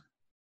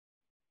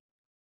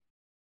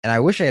 and I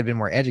wish I had been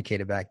more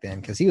educated back then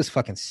because he was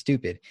fucking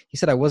stupid. He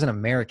said I wasn't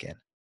American,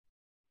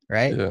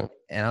 right? Yeah.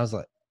 And I was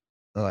like,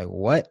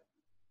 what?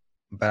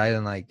 But I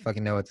didn't like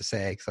fucking know what to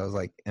say because I was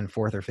like in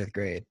fourth or fifth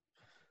grade.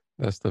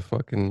 That's the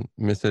fucking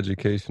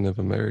miseducation of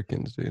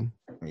Americans, dude.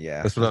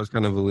 Yeah. That's what I was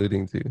kind of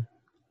alluding to.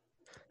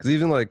 Because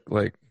even like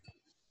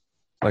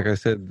I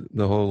said,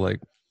 the whole like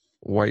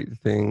white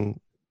thing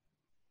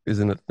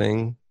isn't a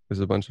thing. There's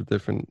a bunch of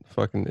different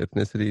fucking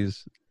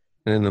ethnicities.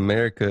 And in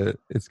America,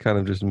 it's kind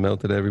of just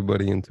melted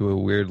everybody into a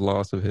weird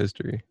loss of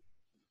history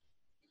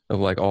of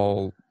like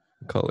all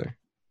color.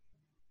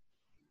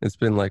 It's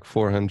been like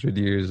 400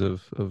 years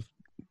of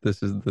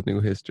this is the new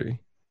history.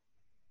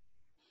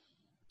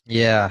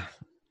 Yeah.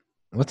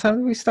 What time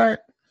did we start?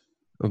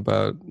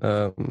 About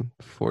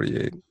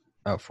 48.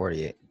 Oh,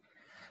 48.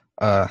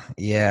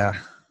 Yeah.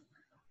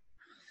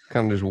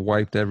 Kind of just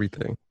wiped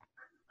everything.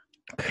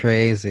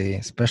 Crazy,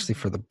 especially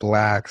for the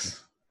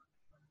blacks.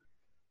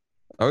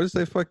 I would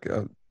say fuck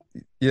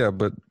yeah,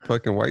 but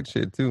fucking white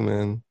shit too,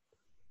 man.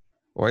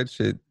 White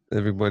shit,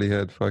 everybody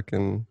had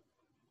fucking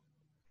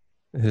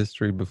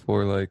history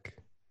before like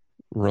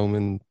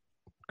Roman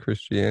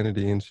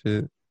Christianity and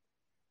shit.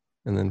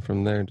 And then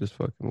from there just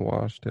fucking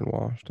washed and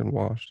washed and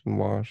washed and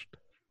washed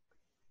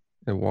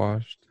and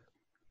washed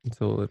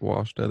until it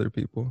washed other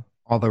people.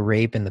 All the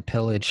rape and the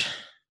pillage.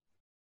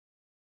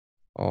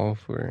 All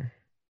for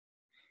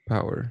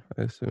power,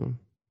 I assume.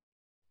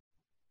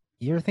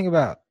 You ever think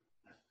about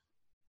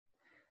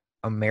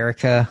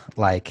America,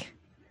 like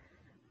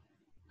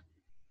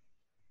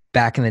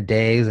back in the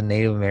days of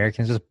Native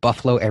Americans, just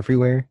buffalo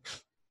everywhere?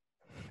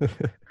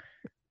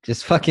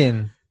 Just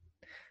fucking,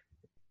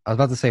 I was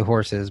about to say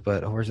horses,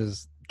 but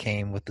horses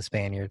came with the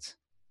Spaniards.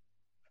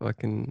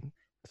 Fucking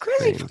Crazy,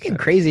 Spain, fucking South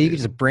crazy. You could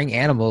Spain. just bring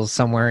animals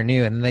somewhere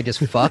new and then they just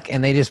fuck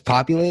and they just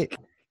populate.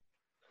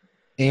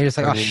 And you're just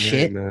like, I oh mean, hey,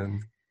 shit.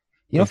 man.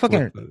 You know, That's what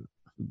fucking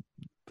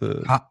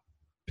the co-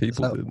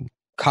 people so- did.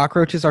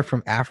 cockroaches are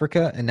from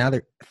Africa and now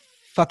they're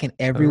fucking Oh,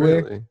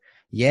 everywhere. really?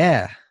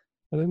 Yeah.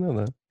 I didn't know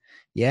that.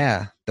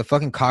 Yeah. The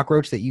fucking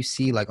cockroach that you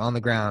see like on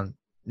the ground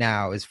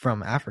now is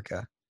from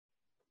Africa.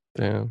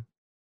 Damn.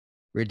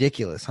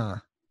 Ridiculous, huh?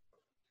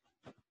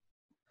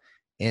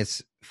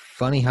 It's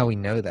funny how we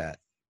know that.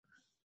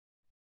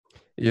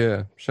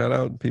 Yeah, shout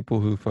out people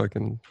who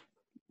fucking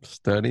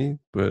study,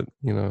 but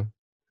you know,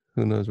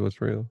 who knows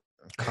what's real?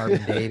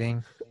 Carbon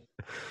dating.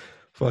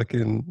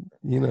 Fucking,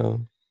 you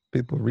know,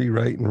 people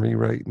rewrite and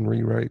rewrite and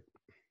rewrite.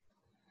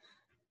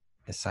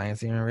 Is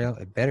science even real?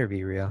 It better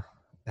be real.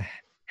 It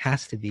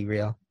has to be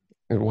real.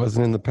 It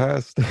wasn't in the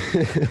past.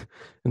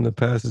 In the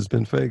past, it's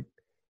been fake.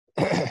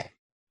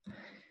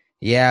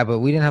 Yeah, but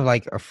we didn't have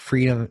like a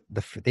freedom.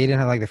 They didn't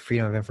have like the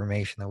freedom of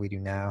information that we do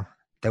now,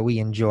 that we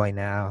enjoy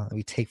now, that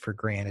we take for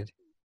granted,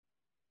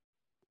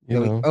 You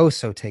that we know,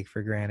 also take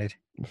for granted.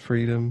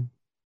 freedom.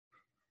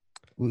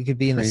 We could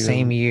be in the Freedom.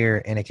 same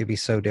year and it could be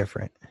so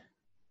different.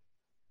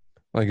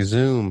 Like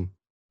Zoom.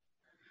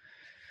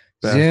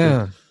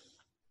 Zoom.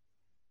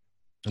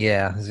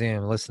 Yeah,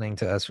 Zoom listening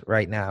to us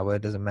right now, but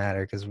it doesn't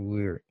matter because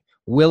we're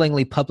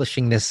willingly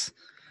publishing this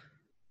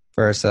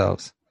for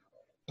ourselves.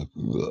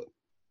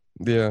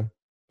 Yeah.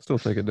 Still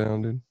take it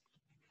down, dude.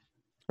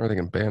 Or they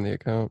can ban the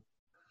account.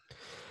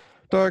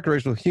 Dark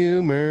Racial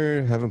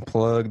Humor. Haven't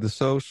plugged the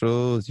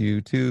socials.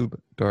 YouTube,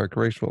 Dark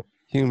Racial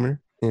Humor.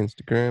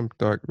 Instagram,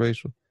 Dark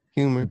Racial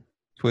Humor.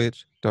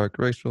 Twitch, Dark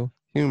Racial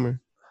Humor.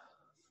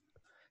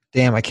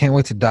 Damn, I can't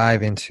wait to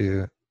dive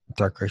into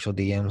Dark Racial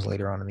DMs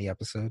later on in the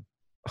episode.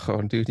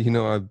 Oh, dude, you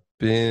know, I've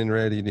been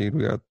ready, dude.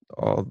 We got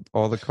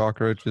all the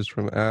cockroaches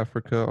from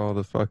Africa, all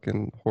the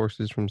fucking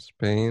horses from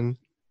Spain.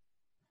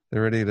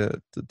 They're ready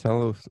to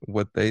tell us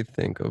what they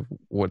think of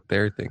what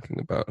they're thinking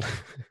about.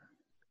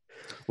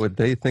 What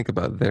they think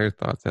about their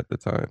thoughts at the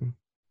time.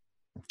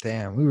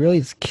 Damn, we really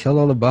just killed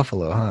all the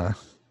buffalo, huh?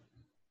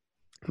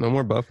 No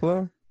more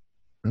buffalo?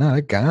 No,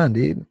 they're gone,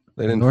 dude.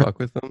 They didn't North- fuck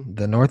with them?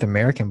 The North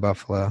American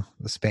buffalo.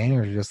 The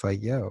Spaniards are just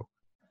like, yo,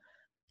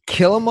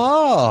 kill them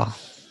all.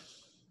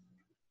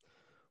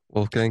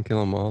 Wolfgang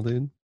kill them all,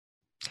 dude?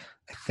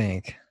 I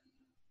think,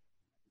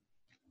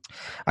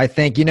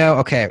 okay,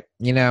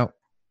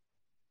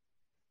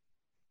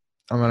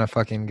 I'm going to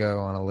fucking go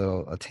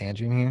on a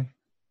tangent here.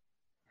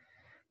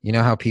 You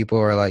know how people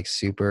are like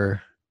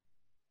super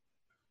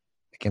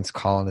against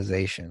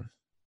colonization,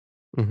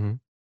 Mm-hmm.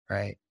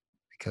 right?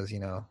 Because,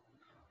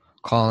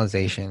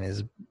 colonization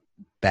is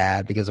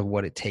bad because of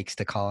what it takes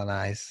to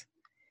colonize.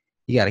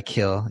 You got to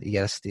kill, you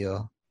got to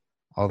steal,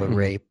 all the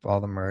rape, all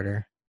the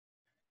murder.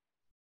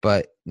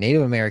 But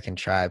Native American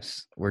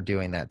tribes were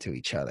doing that to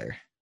each other,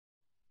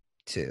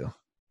 too.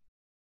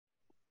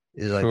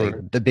 It's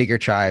like the bigger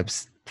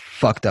tribes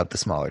fucked up the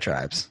smaller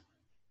tribes.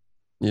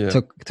 Yeah.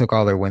 Took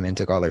all their women,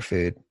 took all their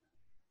food.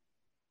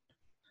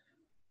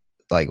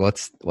 Like,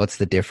 what's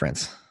the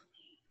difference?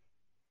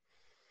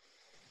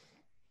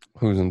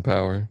 Who's in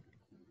power?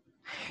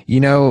 And you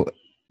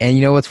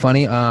know what's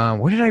funny?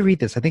 Where did I read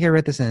this? I think I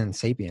read this in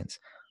Sapiens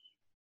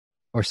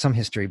or some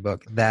history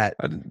book. That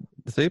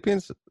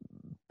Sapiens,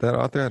 that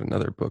author had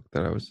another book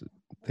that I was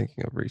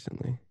thinking of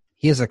recently.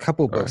 He has a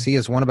couple books. He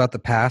has one about the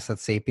past,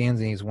 that's Sapiens,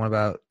 and he's one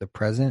about the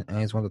present, and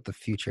he's one about the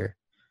future.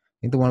 I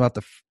think the one about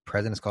the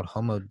present is called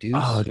Homo Deus.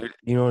 Oh, dude,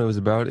 you know what it was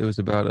about? It was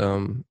about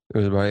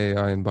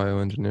AI and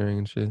bioengineering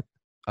and shit.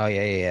 Oh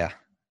yeah.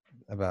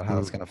 About how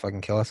it's gonna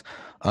fucking kill us.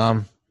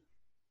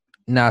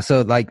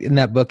 So like in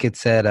that book it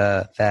said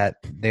that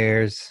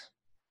there's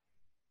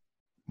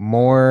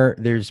more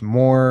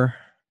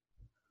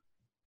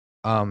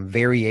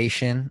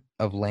variation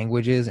of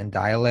languages and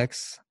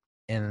dialects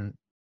in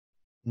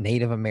the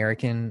Native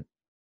American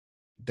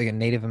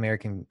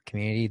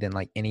community than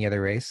like any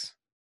other race.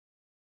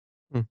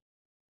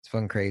 It's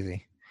fucking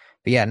crazy.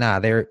 But yeah,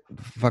 they're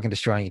fucking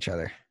destroying each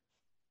other.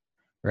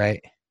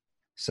 Right?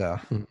 So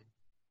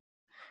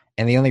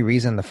and the only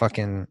reason the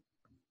fucking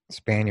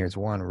Spaniards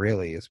won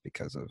really is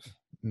because of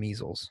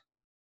measles.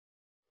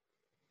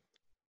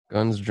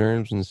 Guns,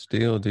 germs, and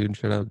steel, dude.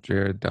 Shout out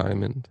Jared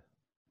Diamond.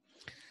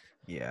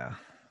 Yeah.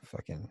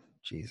 Fucking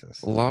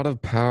Jesus. A lot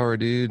of power,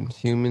 dude.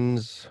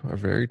 Humans are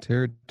very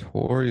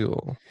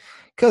territorial.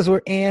 Because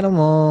we're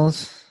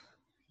animals.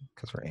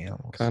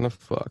 Kind of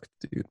fucked,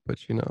 dude. But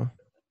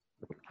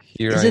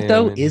here is I it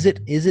though? am Is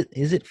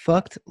it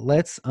fucked?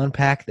 Let's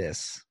unpack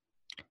this.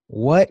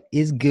 What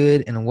is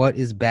good and what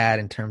is bad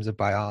in terms of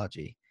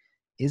biology?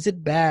 Is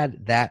it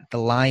bad that the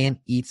lion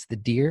eats the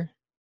deer?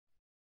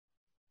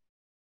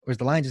 Or is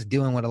the lion just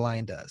doing what a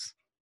lion does?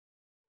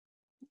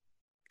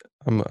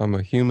 I'm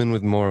a human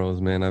with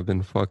morals, man. I've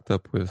been fucked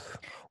up with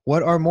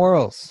What are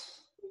morals?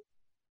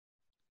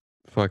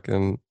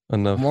 fucking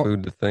enough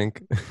food to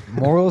think.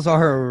 Morals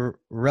are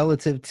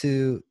relative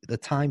to the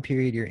time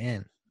period you're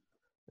in.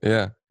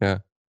 Yeah.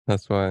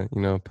 That's why,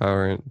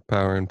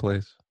 power in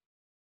place.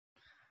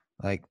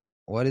 Like,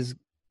 what is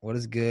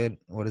good?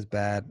 What is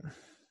bad?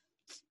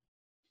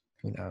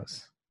 Who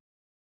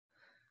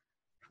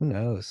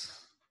knows?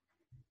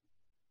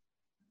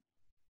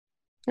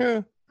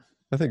 Yeah,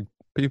 I think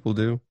people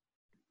do.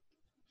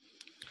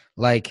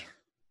 Like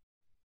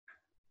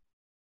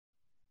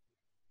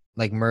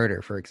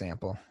murder, for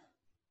example.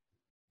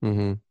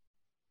 Mm-hmm.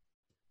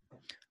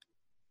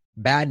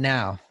 Bad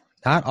now,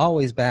 not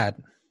always bad.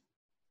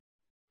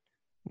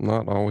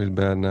 Not always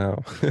bad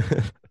now.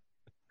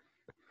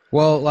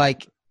 Well,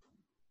 like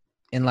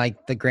in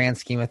like the grand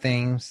scheme of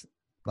things,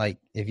 like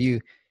if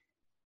you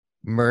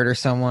murder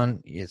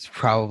someone, it's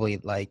probably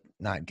like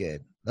not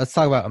good. Let's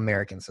talk about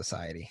American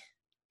society,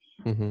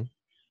 Mm-hmm.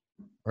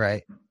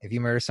 right? If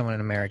you murder someone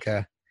in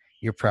America,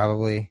 you're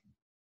probably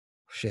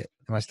shit.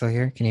 Am I still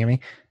here? Can you hear me?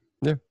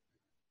 Yeah.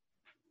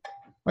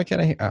 Why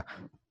can't I hear?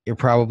 You're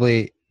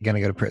probably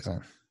gonna go to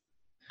prison.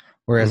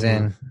 Whereas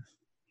in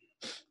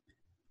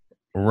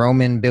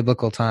Roman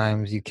biblical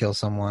times, you kill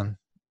someone,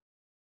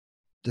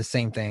 the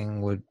same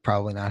thing would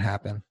probably not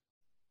happen.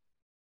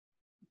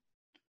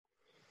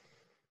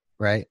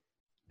 Right?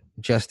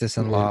 Justice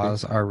and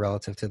laws are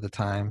relative to the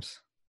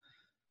times.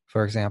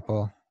 For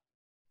example,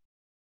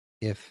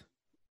 if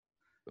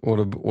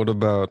what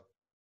about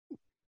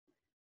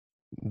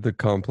the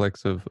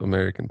complex of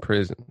American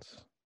prisons?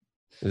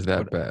 Is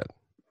that bad?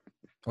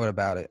 What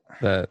about it?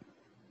 That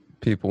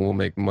people will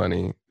make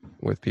money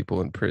with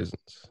people in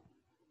prisons.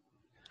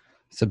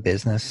 It's a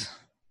business.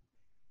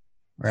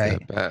 Right? Is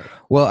that bad?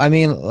 Well, I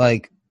mean,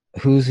 like,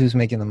 who's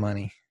making the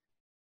money?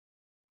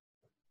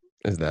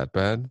 Is that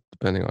bad?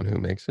 Depending on who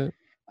makes it?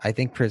 I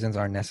think prisons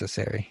are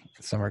necessary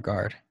in some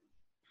regard.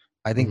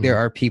 I think there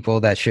are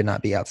people that should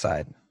not be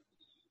outside.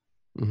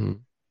 Mm-hmm.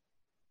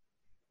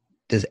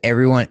 Should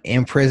everyone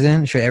in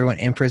prison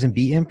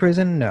be in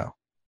prison? No.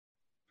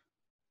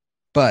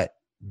 But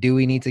do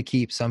we need to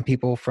keep some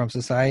people from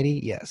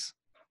society? Yes.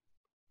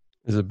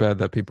 Is it bad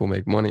that people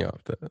make money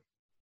off that?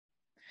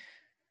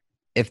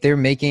 If they're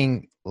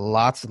making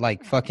lots of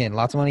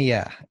money,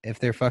 yeah. If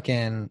they're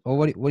fucking, well,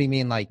 what do you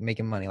mean like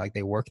making money? Like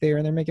they work there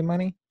and they're making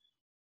money?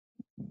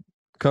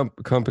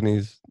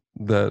 Companies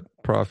that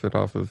profit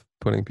off of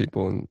putting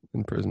people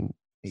in prison.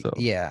 So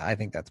yeah, I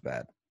think that's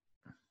bad.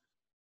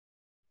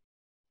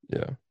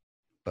 Yeah.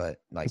 But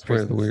like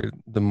that's where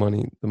the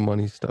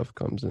money stuff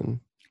comes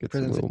in. Gets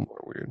a little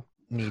more weird.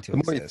 Need to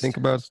the more you think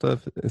about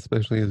stuff,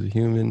 especially as a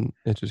human,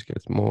 it just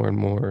gets more and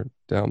more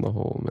down the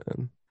hole,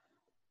 man.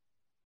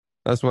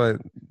 That's why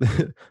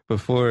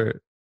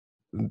before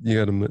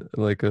you got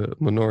a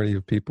minority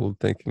of people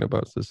thinking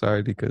about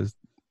society because,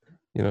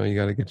 you know, you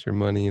got to get your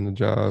money in a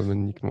job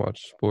and you can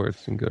watch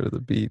sports and go to the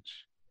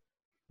beach.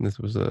 And this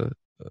was a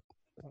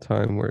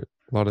time where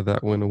a lot of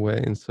that went away.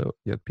 And so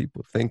you had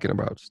people thinking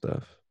about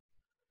stuff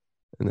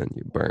and then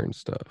you burn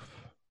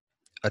stuff.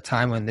 A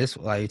time when this,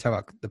 like you talk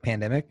about the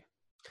pandemic?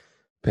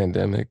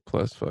 Pandemic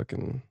plus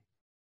fucking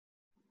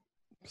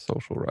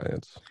social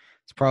riots.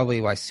 It's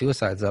probably why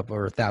suicide's up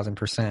over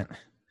 1,000%,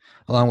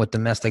 along with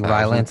domestic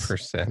violence.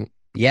 1,000%.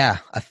 Yeah,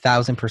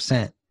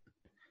 1,000%.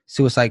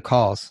 Suicide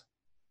calls.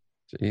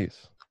 Jeez.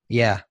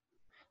 Yeah,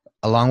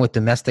 along with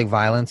domestic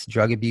violence,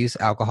 drug abuse,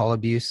 alcohol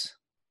abuse,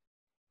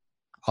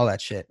 all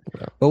that shit.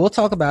 Yeah. But we'll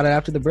talk about it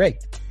after the break.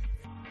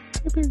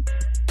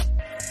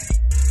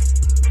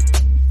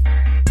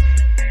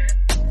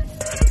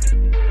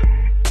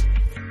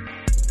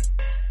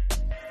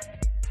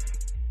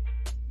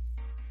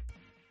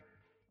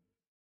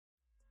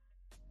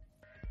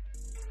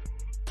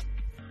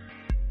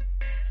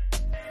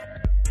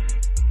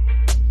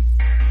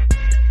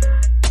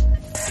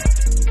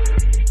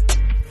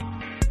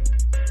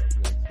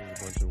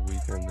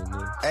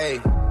 Hey.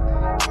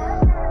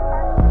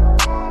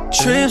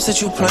 Trips that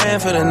you plan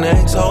for the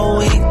next whole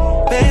week.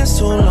 Bands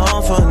too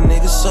long for a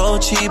nigga so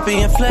cheap.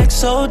 And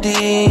flex OD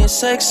and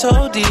sex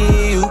OD.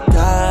 You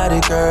got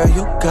it, girl,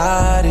 you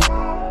got it.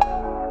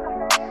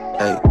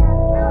 Hey.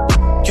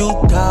 You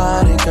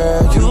got it,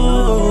 girl,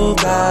 you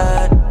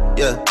got it.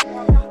 Yeah.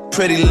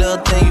 Pretty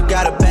little thing, you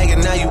got a bag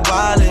and now you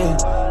wildin'.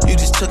 You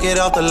just took it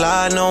off the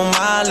line, no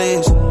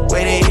mileage.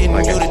 Waiting hitting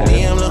you the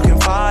DM looking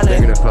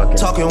violent.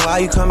 Talking while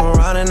you come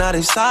around and now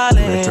they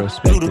silent.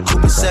 Blue the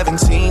Cooper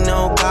 17,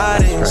 no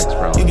guidance.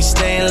 You be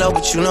staying low,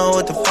 but you know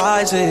what the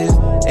price is.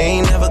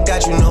 Ain't never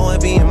got you know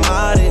it being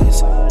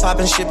modest.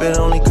 Poppin' shit, but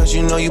only cause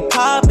you know you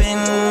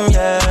poppin',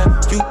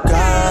 yeah. You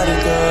got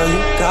it, girl,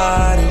 you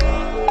got it.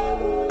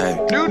 Hey.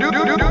 You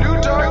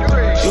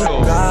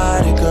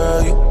got it,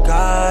 girl, you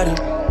got it.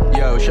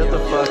 Yo, shut the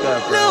fuck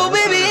up, bro. Little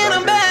baby in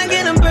a bag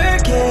in a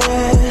Birkin.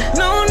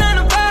 No 9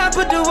 to 5,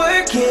 put the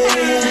work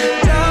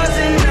in.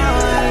 Doesn't know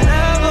I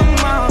love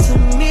them all. To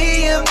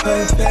me, you're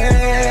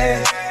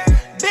perfect.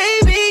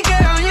 Baby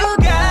girl, you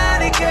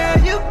got it, girl.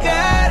 You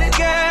got it,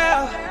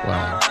 girl.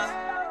 Wow.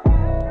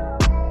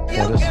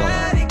 What a song.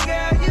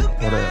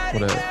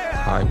 What a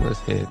timeless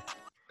hit.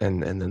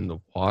 And then the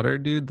water,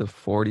 dude, the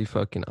 40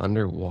 fucking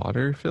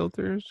underwater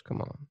filters.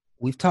 Come on.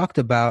 We've talked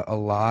about a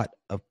lot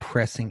of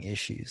pressing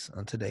issues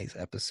on today's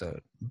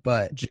episode,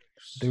 but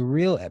the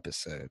real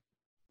issue,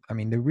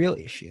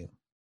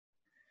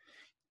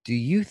 do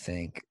you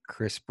think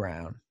Chris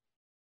Brown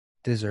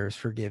deserves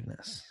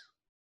forgiveness?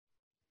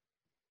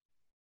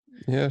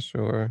 Yeah,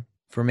 sure.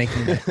 For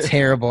making that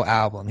terrible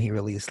album he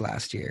released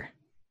last year.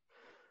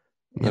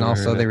 And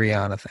also the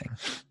Rihanna thing.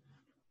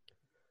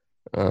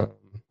 I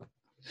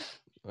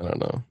don't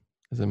know.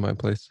 Is it my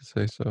place to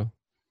say so?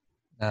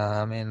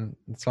 I mean,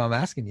 that's why I'm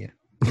asking you.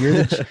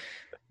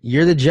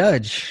 You're the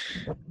judge.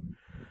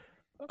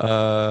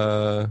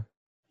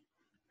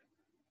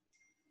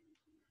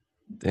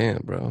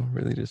 Damn, bro.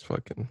 Really just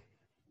fucking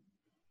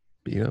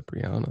beat up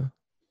Rihanna.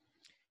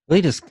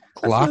 Really just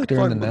That's really glocked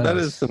her in the nose. That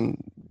is some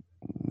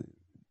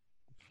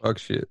fuck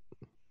shit.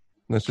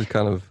 That's just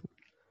kind of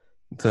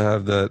to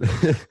have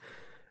that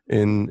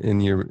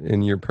in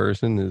your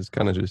person is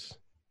kind of just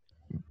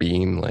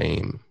being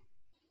lame.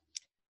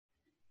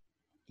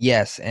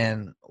 Yes,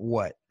 and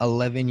what?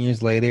 11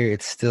 years later,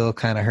 it's still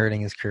kind of hurting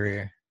his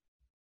career.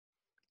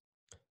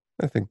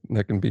 I think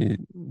that can be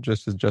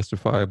just as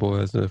justifiable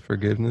as a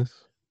forgiveness.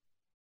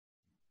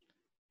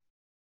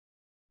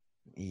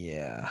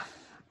 Yeah.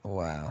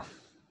 Wow.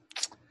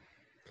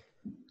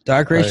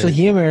 Dark racial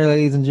humor,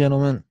 ladies and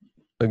gentlemen.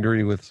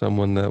 Agree with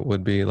someone that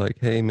would be like,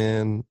 "Hey,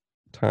 man,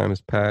 time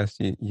has passed.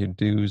 Your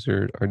dues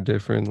are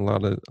different.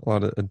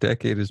 A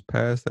decade has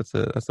passed.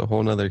 That's a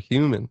whole nother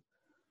human."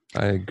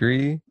 I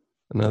agree.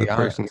 Another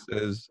person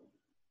says,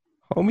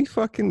 "Homie,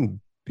 fucking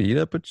beat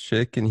up a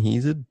chick, and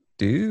he's a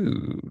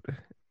dude."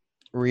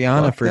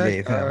 Rihanna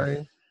forgave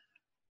him.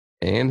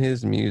 And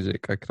his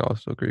music. I could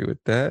also agree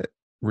with that.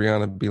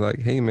 Rihanna be like,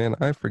 "Hey, man,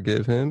 I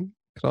forgive him."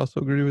 Could also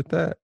agree with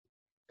that.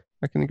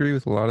 I can agree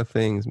with a lot of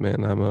things,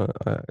 man. I have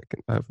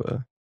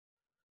a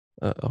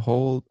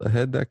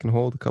head that can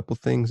hold a couple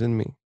things in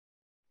me.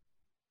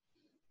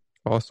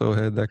 Also a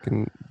head that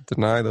can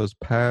deny those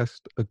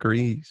past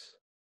agrees.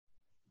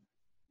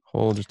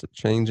 Whole just a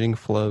changing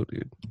flow,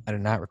 dude. I do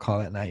not recall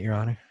that night, Your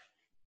Honor.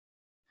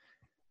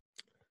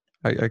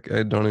 I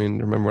don't even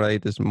remember what I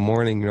ate this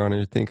morning, Your Honor.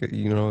 You think,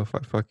 if I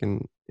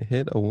fucking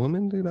hit a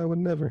woman, dude, I would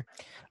never.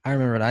 I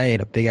remember when I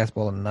ate a big ass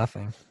bowl of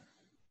nothing.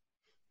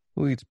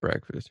 Who eats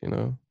breakfast,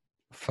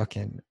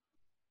 Fucking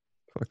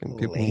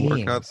people who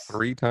work out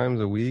 3 times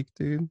a week,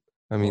 dude.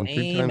 I mean,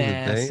 3 times a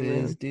day,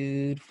 man.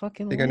 Dude.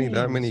 Fucking Think I need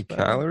that many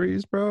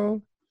calories,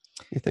 bro?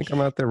 You think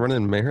I'm out there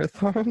running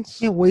marathons?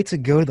 Can't wait to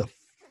go to the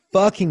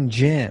fucking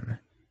gym.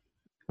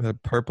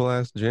 That purple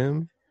ass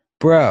gym?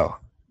 Bro.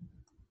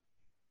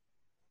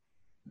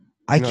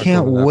 I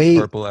can't wait.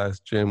 Purple ass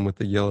gym with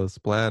the yellow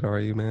splat, are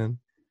you, man?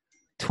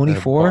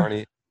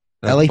 24?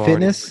 LA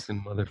Fitness?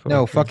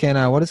 No, fucking,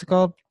 what is it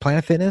called?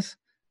 Planet Fitness?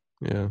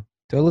 Yeah.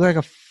 Do I look like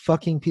a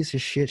fucking piece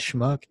of shit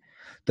schmuck?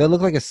 Do I look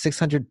like a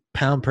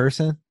 600-pound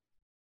person?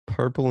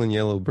 Purple and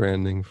yellow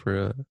branding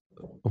for a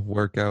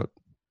workout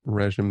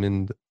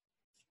regimen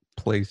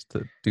place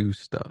to do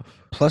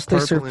stuff. Plus, they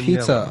serve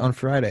pizza on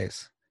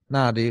Fridays.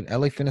 Nah, dude.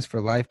 LA Fitness for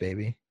life,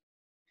 baby.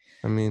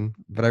 I mean,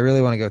 but I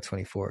really want to go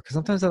 24 because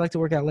sometimes I like to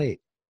work out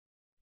late.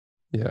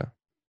 Yeah.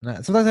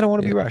 Sometimes I don't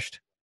want to be rushed.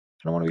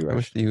 I don't want to be rushed. I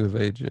wish the U of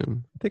A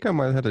gym. I think I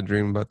might have had a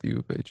dream about the U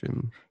of A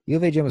gym. U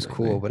of A gym was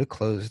cool, but it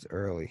closed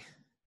early.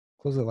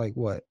 Closed at like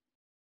what?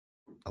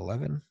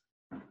 11?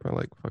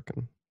 Probably like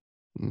fucking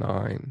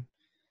 9.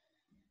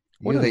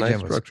 What a nice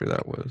structure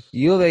that was.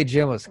 U of A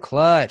gym was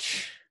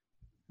clutch.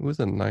 It was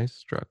a nice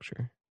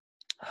structure.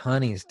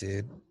 Honeys,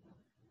 dude.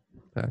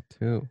 That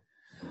too.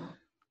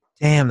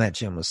 Damn, that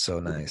gym was so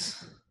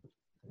nice.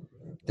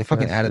 They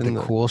fucking added the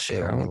cool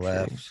shit when we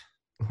left.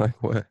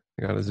 Like what?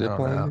 They got a zip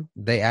line?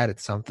 They added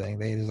something.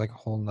 There's like a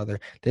whole nother.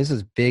 There's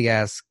this big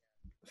ass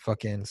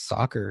fucking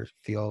soccer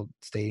field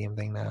stadium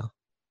thing now.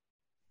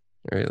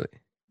 Really?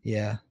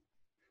 Yeah.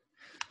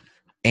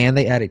 And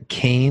they added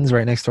Cane's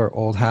right next to our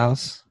old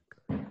house.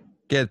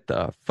 Get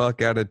the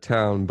fuck out of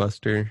town,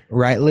 Buster.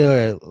 Right,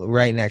 literally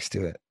right next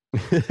to it.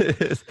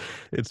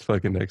 It's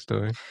fucking next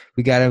door.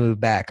 We gotta move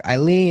back.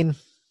 Eileen.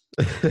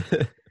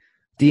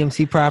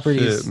 DMC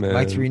Properties. Shit,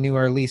 like to renew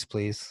our lease,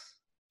 please.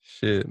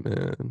 Shit,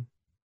 man.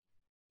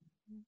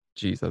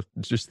 Jeez, I was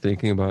just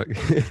thinking about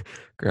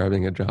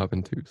grabbing a job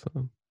in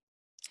Tucson.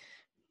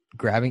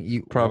 Grabbing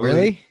you? Probably.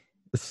 Really?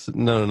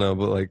 No,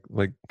 but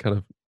like kind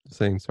of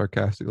saying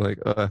sarcastic, like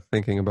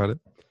thinking about it.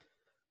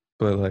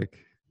 But like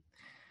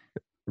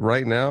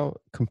right now,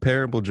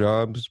 comparable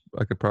jobs,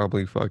 I could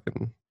probably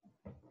fucking,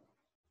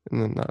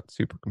 and then not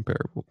super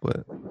comparable,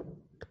 but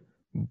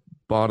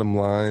bottom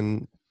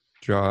line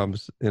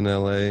jobs in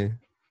LA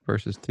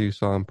versus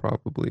Tucson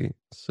probably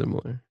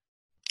similar.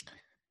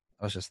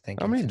 I was just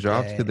thinking. How many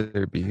jobs could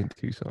there be in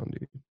Tucson,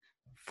 dude?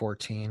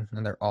 14,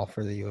 and they're all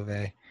for the U of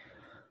A.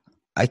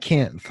 I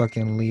can't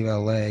fucking leave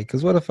LA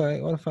because what if I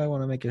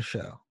want to make a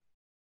show?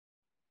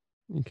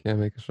 You can't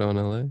make a show in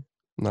LA?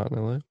 Not in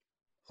LA?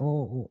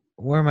 Oh,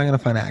 where am I gonna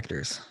find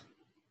actors?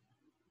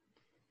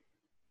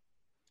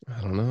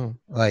 I don't know.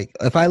 Like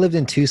if I lived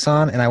in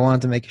Tucson and I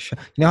wanted to make a show,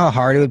 you know how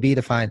hard it would be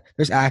to find.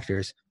 There's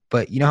actors,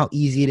 but you know how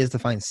easy it is to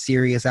find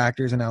serious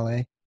actors in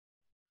LA.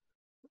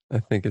 I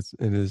think it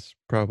is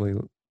probably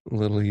a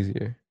little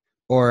easier.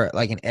 Or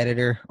like an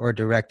editor or a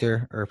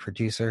director or a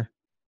producer.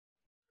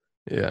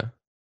 Yeah.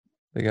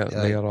 They got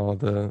all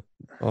the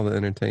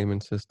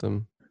entertainment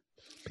system,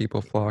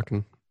 people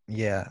flocking.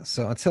 Yeah,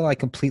 so until I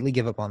completely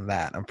give up on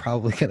that, I'm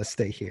probably gonna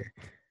stay here.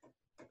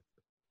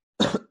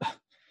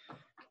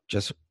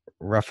 Just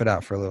rough it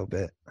out for a little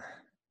bit.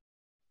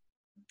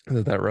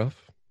 Is that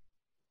rough?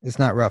 It's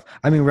not rough.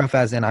 I mean rough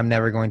as in I'm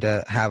never going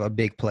to have a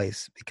big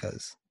place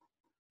because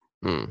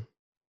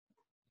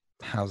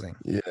housing.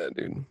 Yeah,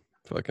 dude.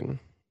 Fucking.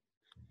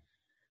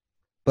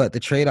 But the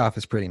trade-off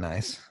is pretty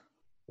nice.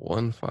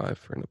 1.5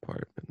 for an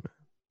apartment,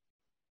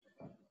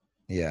 man.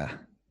 Yeah.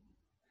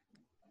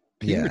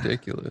 Pretty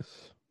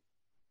ridiculous.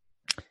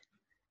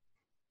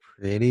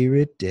 Pretty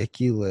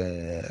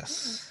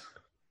ridiculous.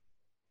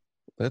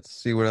 Let's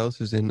see what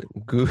else is in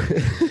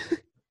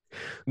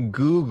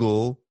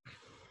Google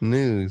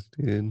News,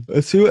 dude.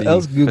 Let's see what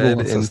else Google Fed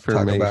wants us to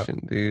talk about.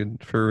 information,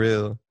 dude. For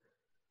real.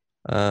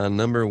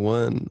 Number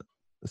one,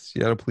 the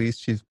Seattle Police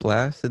Chief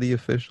blasts city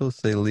officials,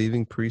 say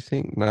leaving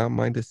precinct not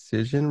my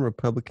decision.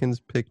 Republicans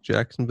pick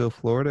Jacksonville,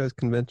 Florida as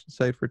convention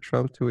site for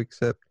Trump to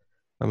accept.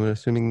 I'm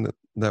assuming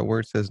that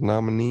word says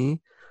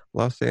nominee.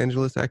 Los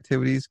Angeles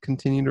activities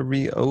continue to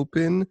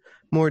reopen.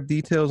 More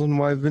details on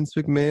why Vince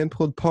McMahon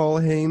pulled Paul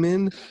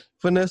Heyman.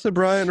 Vanessa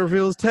Bryant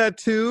reveals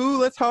tattoo.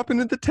 Let's hop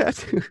into the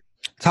tattoo.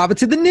 Top it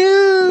to the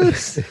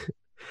news.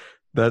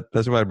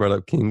 That's why I brought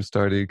up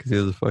Keemstar, dude, because he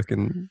has a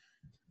fucking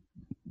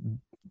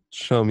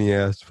chummy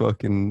ass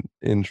fucking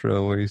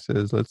intro where he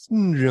says, "Let's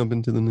jump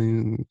into the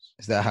news."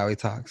 Is that how he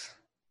talks?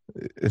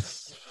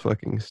 It's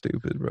fucking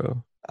stupid,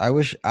 bro. I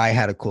wish I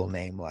had a cool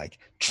name like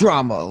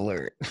Drama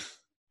Alert.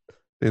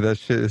 Dude, that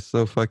shit is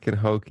so fucking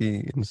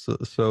hokey and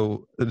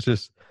so it's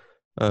just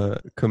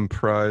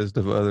comprised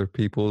of other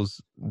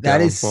people's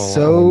That is downfall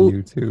so on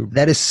YouTube.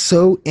 That is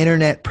so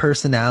internet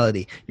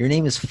personality. Your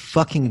name is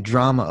fucking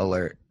Drama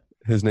Alert.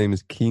 His name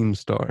is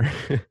Keemstar,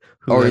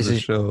 who Or has is a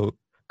it- show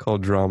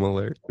called Drama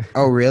Alert.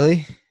 Oh,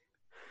 really?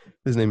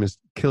 His name is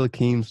Killa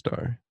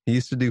Keemstar. He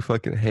used to do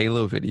fucking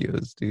Halo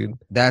videos, dude.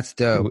 That's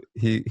dope.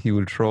 He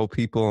would troll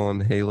people on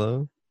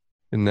Halo,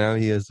 and now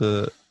he has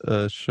a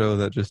show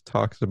that just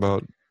talks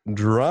about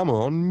drama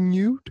on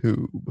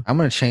YouTube. I'm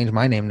gonna change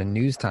my name to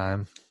News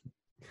Time.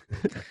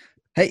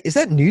 Hey, is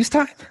that News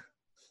Time?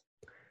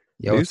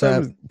 Yo, what's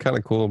up? Kind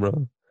of cool,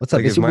 bro. What's up?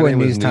 Like, It's if your my boy name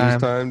was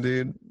News Time.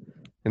 dude.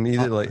 And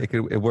either like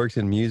it works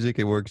in music,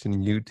 it works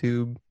in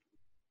YouTube.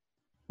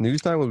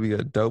 News Time would be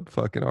a dope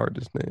fucking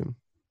artist name.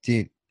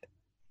 Dude.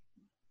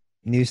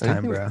 News Time,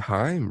 Anything with bro.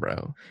 Time,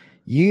 bro.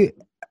 You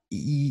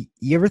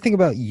ever think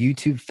about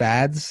YouTube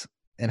fads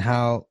and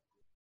how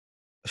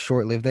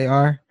short-lived they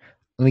are?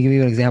 Let me give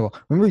you an example.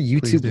 Remember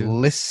YouTube do.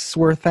 lists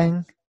were a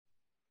thing?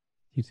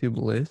 YouTube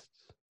lists.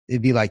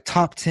 It'd be like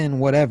top 10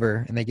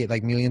 whatever, and they get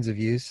like millions of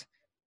views.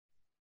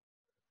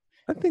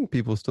 I think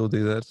people still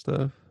do that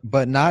stuff.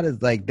 But not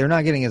as like they're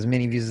not getting as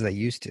many views as they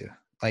used to.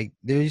 Like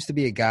there used to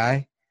be a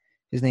guy,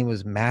 his name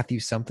was Matthew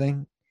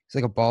something. He's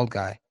like a bald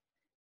guy.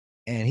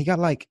 And he got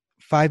like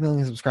 5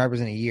 million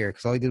subscribers in a year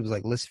because all he did was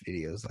like list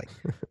videos like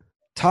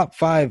top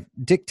 5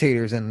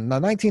 dictators in the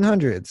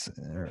 1900s,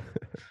 or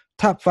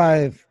top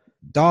 5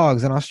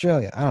 dogs in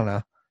Australia. I don't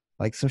know,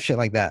 like some shit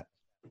like that.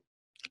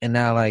 And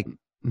now, like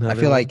I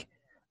feel like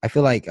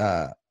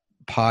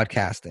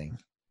podcasting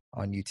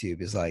on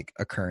YouTube is like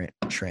a current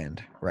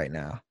trend right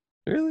now.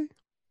 Really?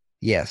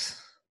 Yes,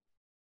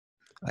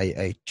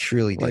 I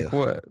truly do. Like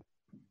what?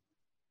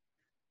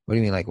 What do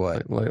you mean, like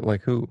what?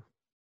 Like who?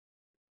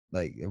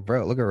 Like,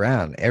 bro, look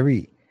around. I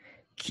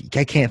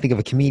can't think of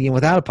a comedian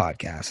without a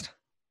podcast.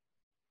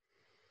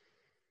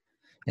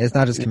 And it's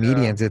not just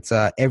comedians. It's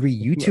every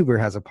YouTuber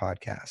has a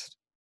podcast.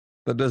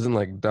 That doesn't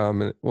like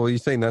dominate. Well, you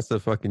saying that's a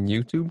fucking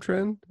YouTube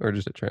trend or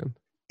just a trend?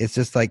 It's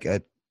just like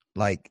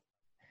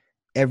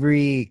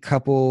every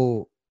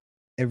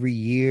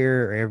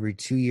year or every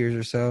 2 years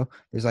or so,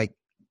 there's like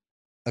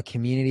a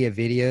community of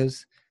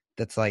videos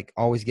that's like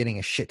always getting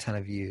a shit ton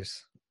of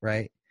views,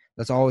 right?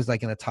 That's always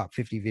like in the top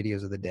 50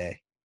 videos of the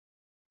day.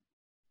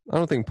 I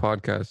don't think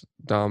podcast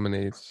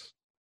dominates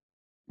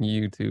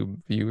YouTube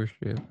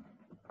viewership.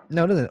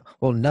 No, it doesn't.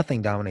 Well,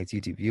 nothing dominates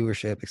YouTube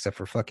viewership except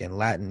for fucking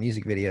Latin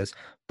music videos.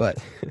 But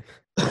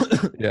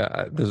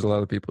Yeah, there's a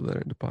lot of people that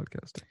are into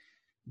podcasting.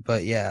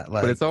 but yeah,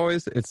 like But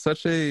it's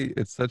such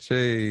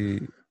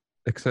a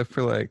except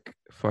for like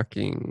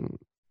fucking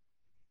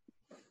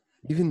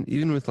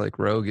even with like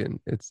Rogan,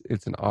 it's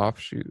an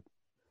offshoot.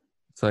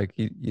 It's like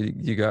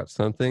you got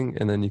something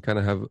and then you kind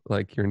of have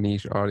like your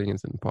niche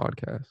audience in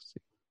podcasts.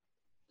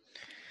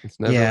 It's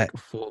never like a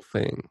full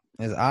thing.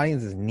 his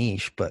audience is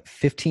niche, but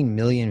 15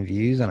 million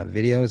views on a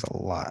video is a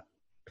lot.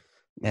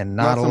 And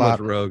not a so lot.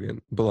 much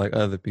Rogan, but like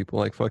other people,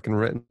 like fucking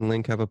Rhett and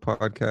Link have a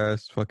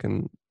podcast.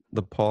 Fucking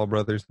the Paul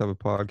brothers have a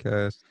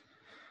podcast.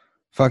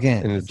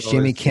 Fucking And it's Jimmy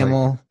always,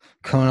 Kimmel,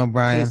 Conan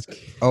O'Brien, Do they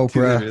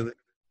Oprah, really?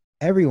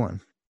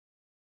 everyone.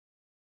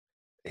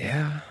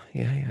 Yeah.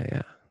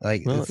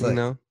 Like Well, it's like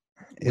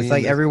we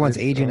like everyone's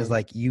invested, agent is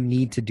like, you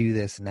need to do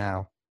this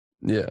now.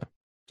 Yeah,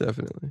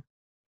 definitely.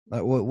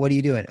 Like, what are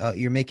you doing?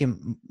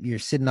 You're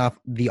sitting off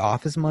The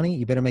Office money.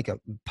 You better make a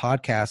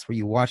podcast where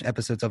you watch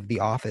episodes of The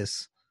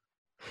Office.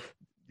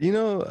 You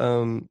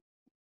know,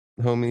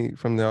 homie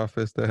from The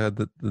Office that had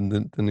the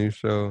new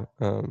show,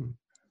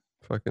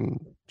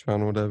 fucking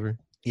John whatever.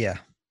 Yeah.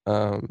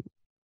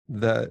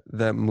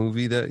 That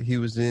movie that he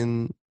was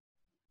in,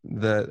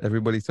 that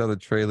everybody saw the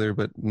trailer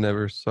but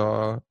never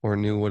saw or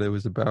knew what it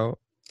was about.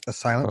 A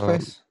Silent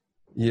Place?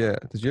 Yeah.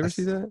 Did you ever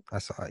see that? I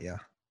saw it, yeah.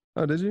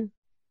 Oh, did you?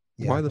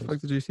 Yeah, Why the fuck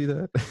did you see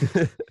that?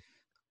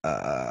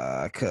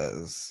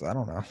 Cause I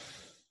don't know.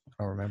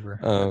 I don't remember.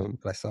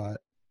 But I saw it.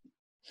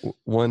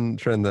 one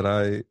trend that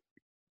I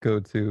go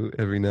to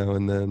every now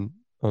and then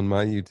on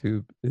my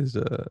YouTube is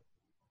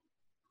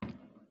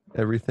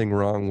everything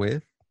wrong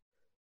with,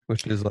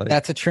 which is like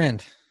That's a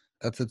trend.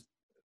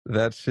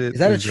 that shit. Is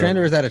that a trend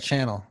or is that a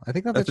channel? I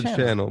think that's a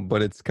channel,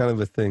 but it's kind of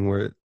a thing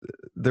where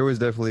there was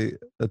definitely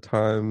a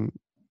time.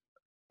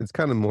 It's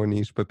kind of more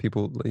niche, but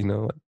people, like,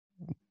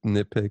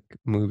 nitpick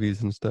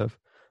movies and stuff,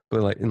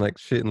 but like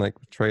shit and like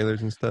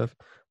trailers and stuff.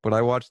 But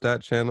I watch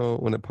that channel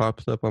when it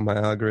pops up on my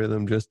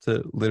algorithm just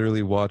to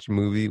literally watch a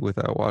movie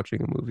without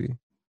watching a movie.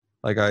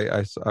 Like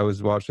I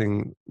was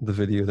watching the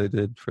video they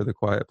did for The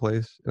Quiet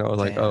Place, and I was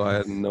like, oh, I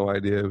had no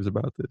idea it was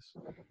about this.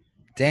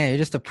 Damn, you're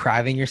just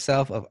depriving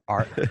yourself of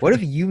art. What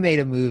if you made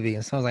a movie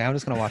and someone's like, I'm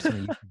just gonna watch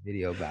some YouTube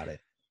video about it?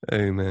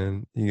 Hey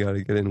man, you got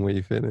to get in where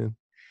you fit in.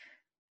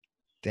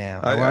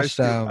 Damn, I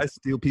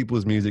steal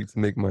people's music to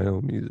make my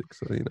own music,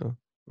 so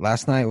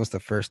Last night was the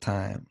first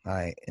time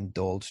I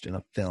indulged in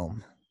a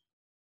film.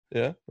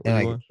 Yeah,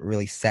 and like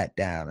really sat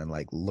down and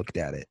like looked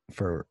at it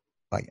for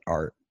like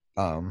art.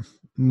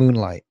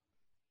 Moonlight.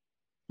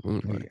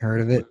 Have you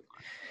heard of it?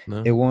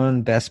 No. It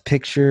won Best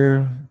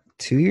Picture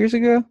 2 years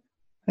ago,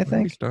 I think. When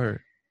did we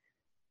start?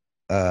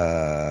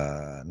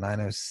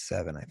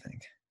 907, I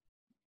think.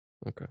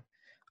 Okay.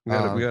 We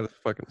gotta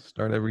fucking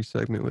start every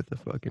segment with the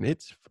fucking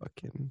it's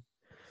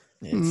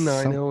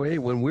 908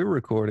 when we're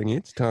recording.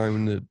 It's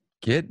time to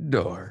get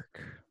dark.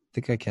 I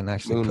think I can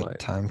actually put a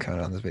time code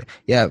on this video.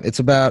 Yeah, it's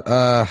about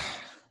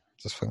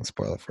just fucking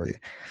spoil it for you.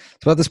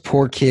 It's about this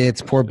poor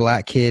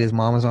black kid. His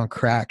mom is on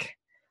crack.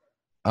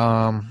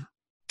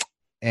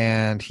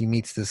 And he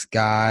meets this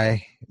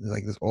guy,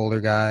 like this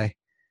older guy,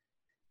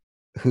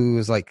 who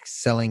is like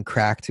selling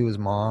crack to his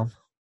mom.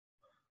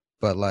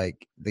 But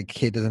like the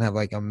kid doesn't have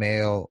like a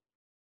male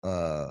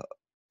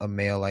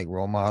like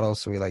role model,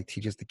 so he like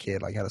teaches the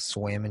kid like how to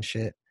swim and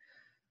shit.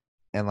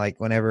 And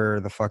like whenever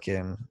the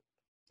fucking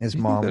his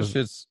mom was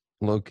shit's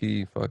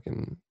low-key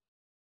fucking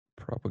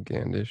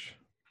propagandish.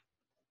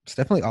 It's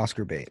definitely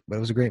Oscar bait, but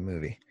it was a great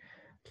movie.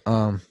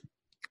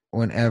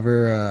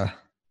 Whenever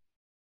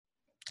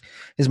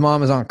his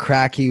mom is on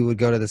crack, he would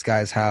go to this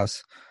guy's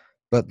house,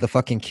 but the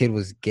fucking kid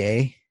was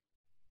gay.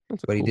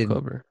 That's a but cool he didn't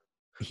cover.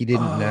 He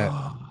didn't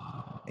know.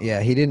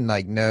 Yeah, he didn't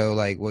like know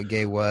like what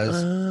gay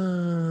was.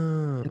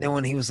 And then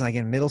when he was like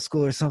in middle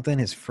school or something,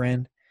 his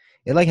friend,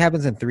 it like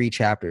happens in 3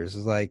 chapters.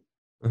 It's like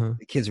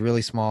the kid's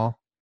really small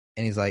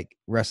and he's like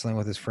wrestling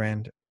with his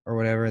friend or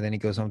whatever. Then he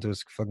goes home to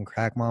his fucking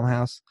crack mom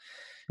house.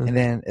 And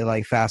then it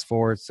like fast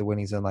forwards to when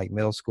he's in like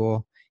middle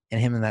school,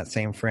 and him and that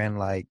same friend,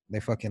 like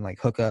they fucking like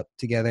hook up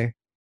together.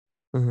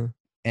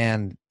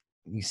 And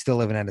he's still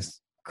living at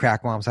his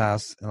crack mom's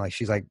house, and like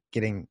she's like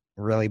getting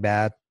really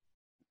bad.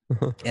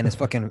 And his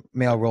fucking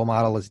male role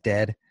model is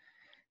dead.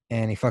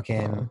 And he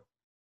fucking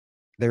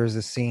there was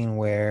a scene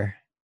where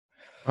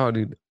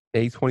dude,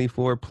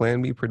 A24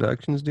 Plan B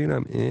Productions, dude,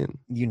 I'm in.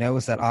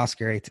 It's that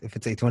Oscar if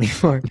it's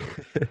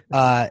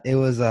A24. It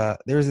was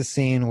there was a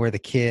scene where the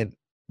kid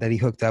that he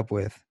hooked up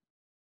with,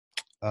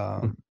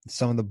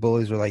 some of the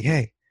bullies were like,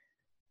 hey,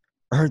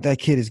 I heard that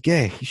kid is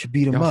gay, you should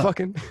beat him up.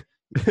 Fucking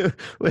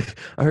wait,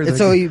 I heard and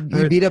so he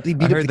beat up the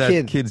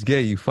kid. Kid's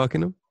gay, you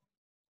fucking him?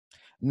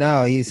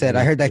 No, he said,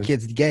 I heard that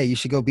kid's gay, you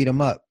should go beat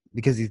him up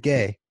because he's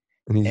gay.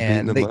 And he's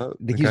beating him up?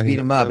 He was beating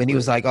him up, and he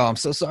was like, oh, I'm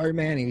so sorry,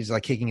 man. He was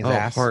like kicking his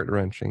ass.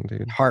 Heart-wrenching,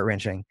 dude.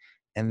 Heart-wrenching.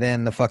 And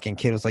then the fucking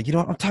kid was like, you know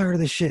what, I'm tired of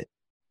this shit.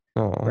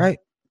 Right?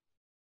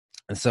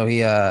 And so he,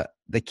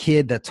 the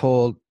kid that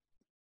told...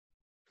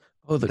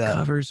 the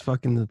cover's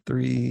fucking the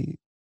 3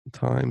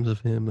 times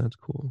of him. That's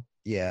cool.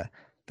 Yeah.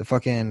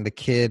 The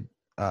kid,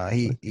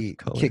 he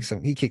kicks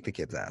him. He kicked the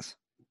kid's ass.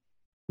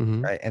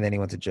 Right? And then he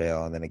went to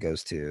jail, and then it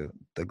goes to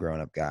the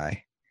grown-up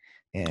guy.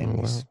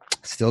 And he's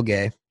still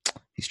gay.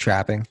 He's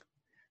trapping.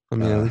 I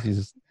mean, at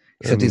least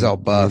he's all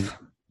buff.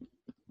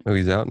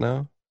 He's out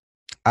now?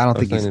 I don't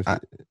think he's not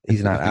out.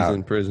 He's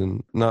in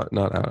prison. Not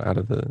out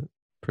of the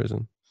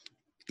prison.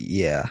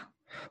 Yeah.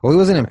 Well, he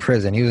wasn't in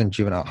prison. He was in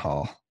juvenile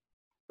hall.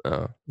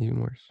 Oh,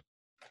 even worse.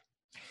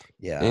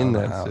 Yeah. In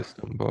that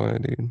system, boy,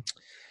 dude.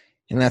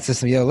 In that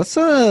system, yo, let's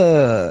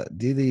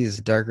do these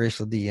dark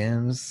racial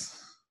DMs.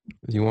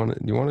 Do you want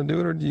to do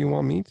it, or do you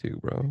want me to,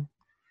 bro?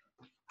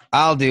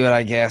 I'll do it,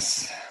 I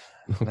guess.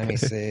 Okay. Let me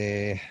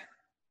see.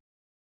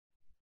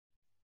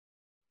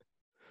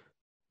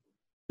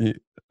 Yeah.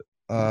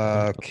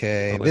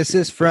 Okay, this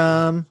is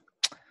from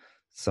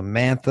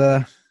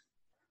Samantha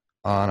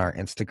on our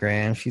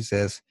Instagram. She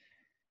says,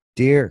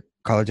 "Dear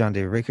Caller John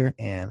David Ricker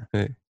and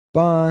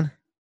Bon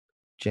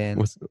Jen,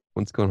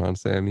 what's going on,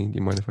 Sammy? Do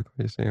you mind if I call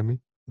you Sammy?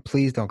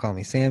 Please don't call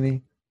me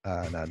Sammy."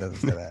 No, it doesn't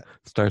say that.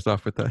 Starts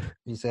off with that.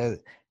 He says,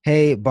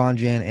 "Hey, Bon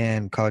Jen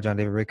and Caller John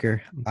David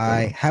Ricker.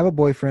 I have a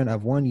boyfriend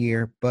of 1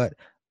 year, but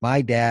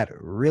my dad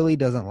really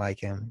doesn't like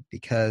him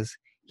because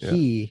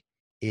he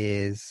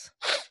is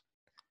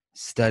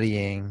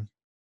studying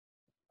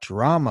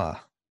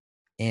drama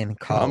in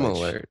college." Drama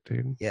alert,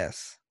 dude.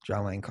 Yes,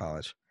 drama in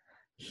college.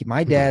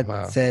 My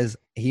dad says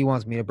he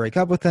wants me to break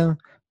up with him,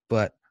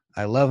 but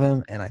I love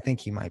him and I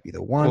think he might be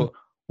the one.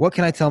 What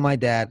can I tell my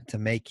dad to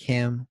make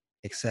him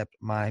except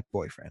my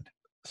boyfriend.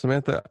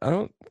 Samantha, I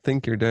don't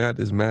think your dad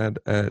is mad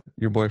at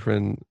your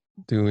boyfriend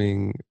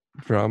doing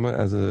drama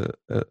as a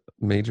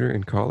major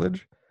in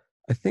college.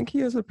 I think he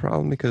has a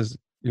problem because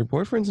your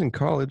boyfriend's in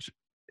college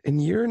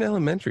and you're in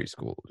elementary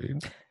school,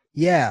 dude.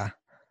 Yeah.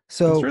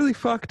 So it's really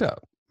fucked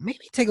up. Maybe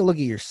take a look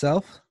at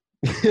yourself.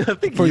 I think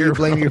before you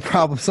blame your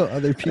problems on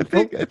other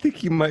people. I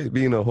think you might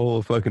be in a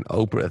whole fucking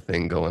Oprah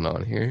thing going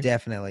on here.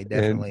 Definitely.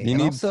 And you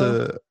need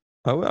also, to.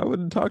 I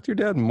would talk to your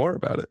dad more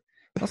about it.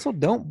 Also,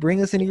 don't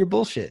bring us into your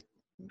bullshit.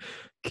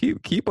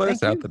 Keep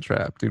us out the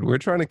trap, dude. We're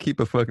trying to keep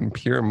a fucking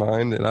pure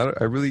mind, and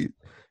I really,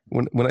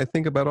 when I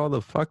think about all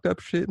the fucked up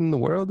shit in the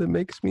world, it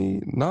makes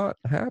me not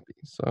happy.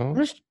 So I'm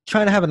just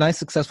trying to have a nice,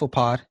 successful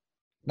pod,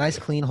 nice,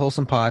 clean,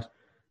 wholesome pod.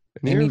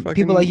 And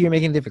people like you are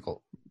making it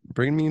difficult.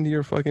 Bring me into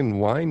your fucking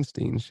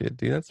Weinstein shit,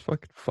 dude. That's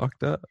fucking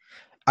fucked up.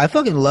 I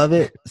fucking love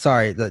it.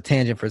 Sorry, the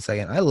tangent for a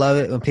second. I love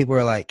it when people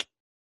are like,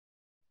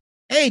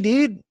 "Hey,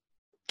 dude,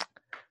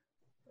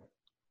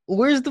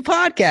 where's the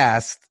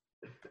podcast?"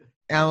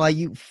 And I'm like,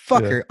 "You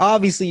fucker! Yeah.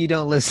 Obviously, you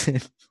don't listen."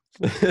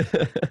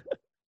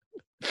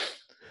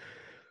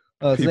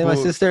 Today my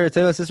sister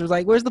was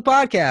like, "Where's the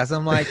podcast?"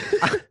 I'm like,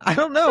 I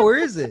don't know. Where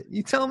is it?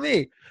 You tell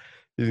me.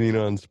 You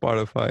know, on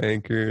Spotify,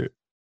 Anchor,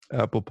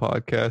 Apple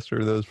Podcasts,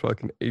 or those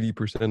fucking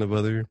 80% of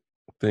other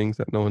things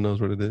that no one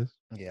knows what it is.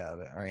 Yeah,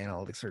 our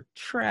analytics are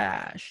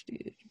trash,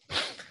 dude.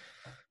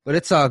 But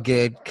it's all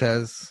good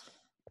because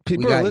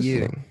people are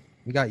listening.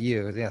 We got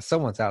you. Yeah,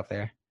 someone's out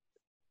there.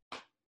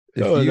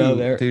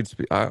 Dude,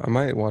 I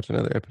might watch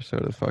another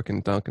episode of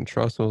fucking Duncan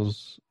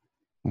Trussell's,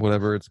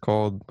 whatever it's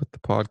called, with the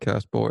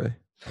podcast boy.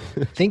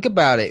 Think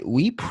about it.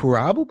 We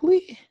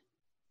probably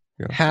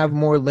have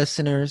more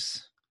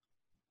listeners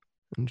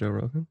than Joe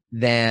Rogan,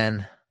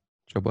 than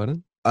Joe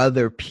Budden,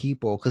 other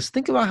people. Because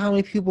think about how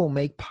many people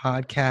make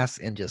podcasts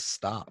and just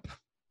stop.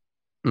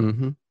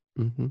 Think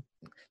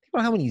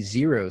about how many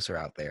zeros are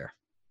out there.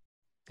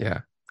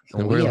 Yeah,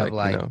 and we have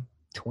like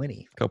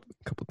 20,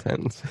 couple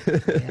tens.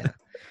 Yeah,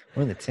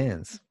 we're in the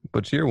tens.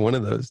 But you're one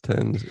of those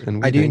tens,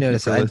 and I do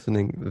notice you for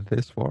listening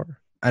this far.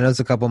 I noticed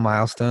a couple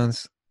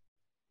milestones.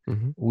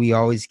 We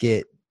always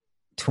get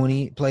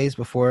 20 plays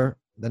before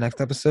the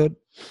next episode,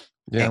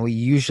 and we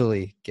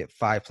usually get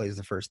 5 plays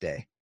the first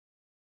day.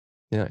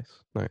 Nice.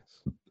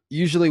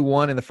 Usually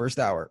 1 in the first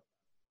hour.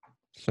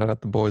 Shout out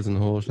the boys in the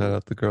hole. Shout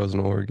out the girls in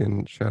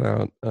Oregon. Shout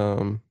out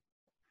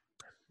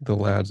the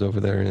lads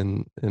over there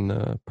in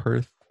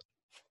Perth.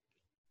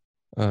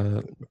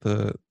 The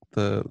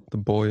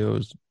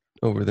boyos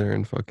over there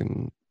in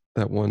fucking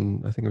that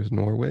one. I think it was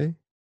Norway.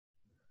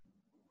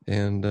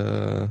 And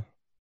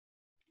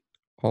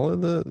all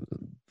of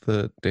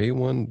the day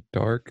one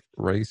dark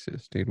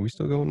racist, dude. We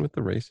still going with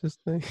the racist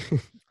thing?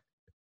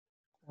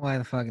 Why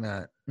the fuck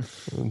not?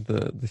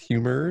 The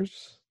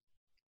humors.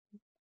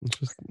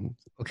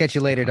 We'll catch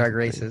you later, dark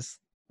racists.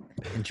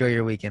 Enjoy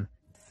your weekend.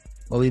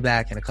 We'll be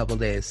back in a couple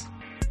days.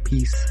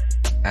 Peace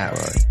out.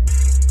 Bye.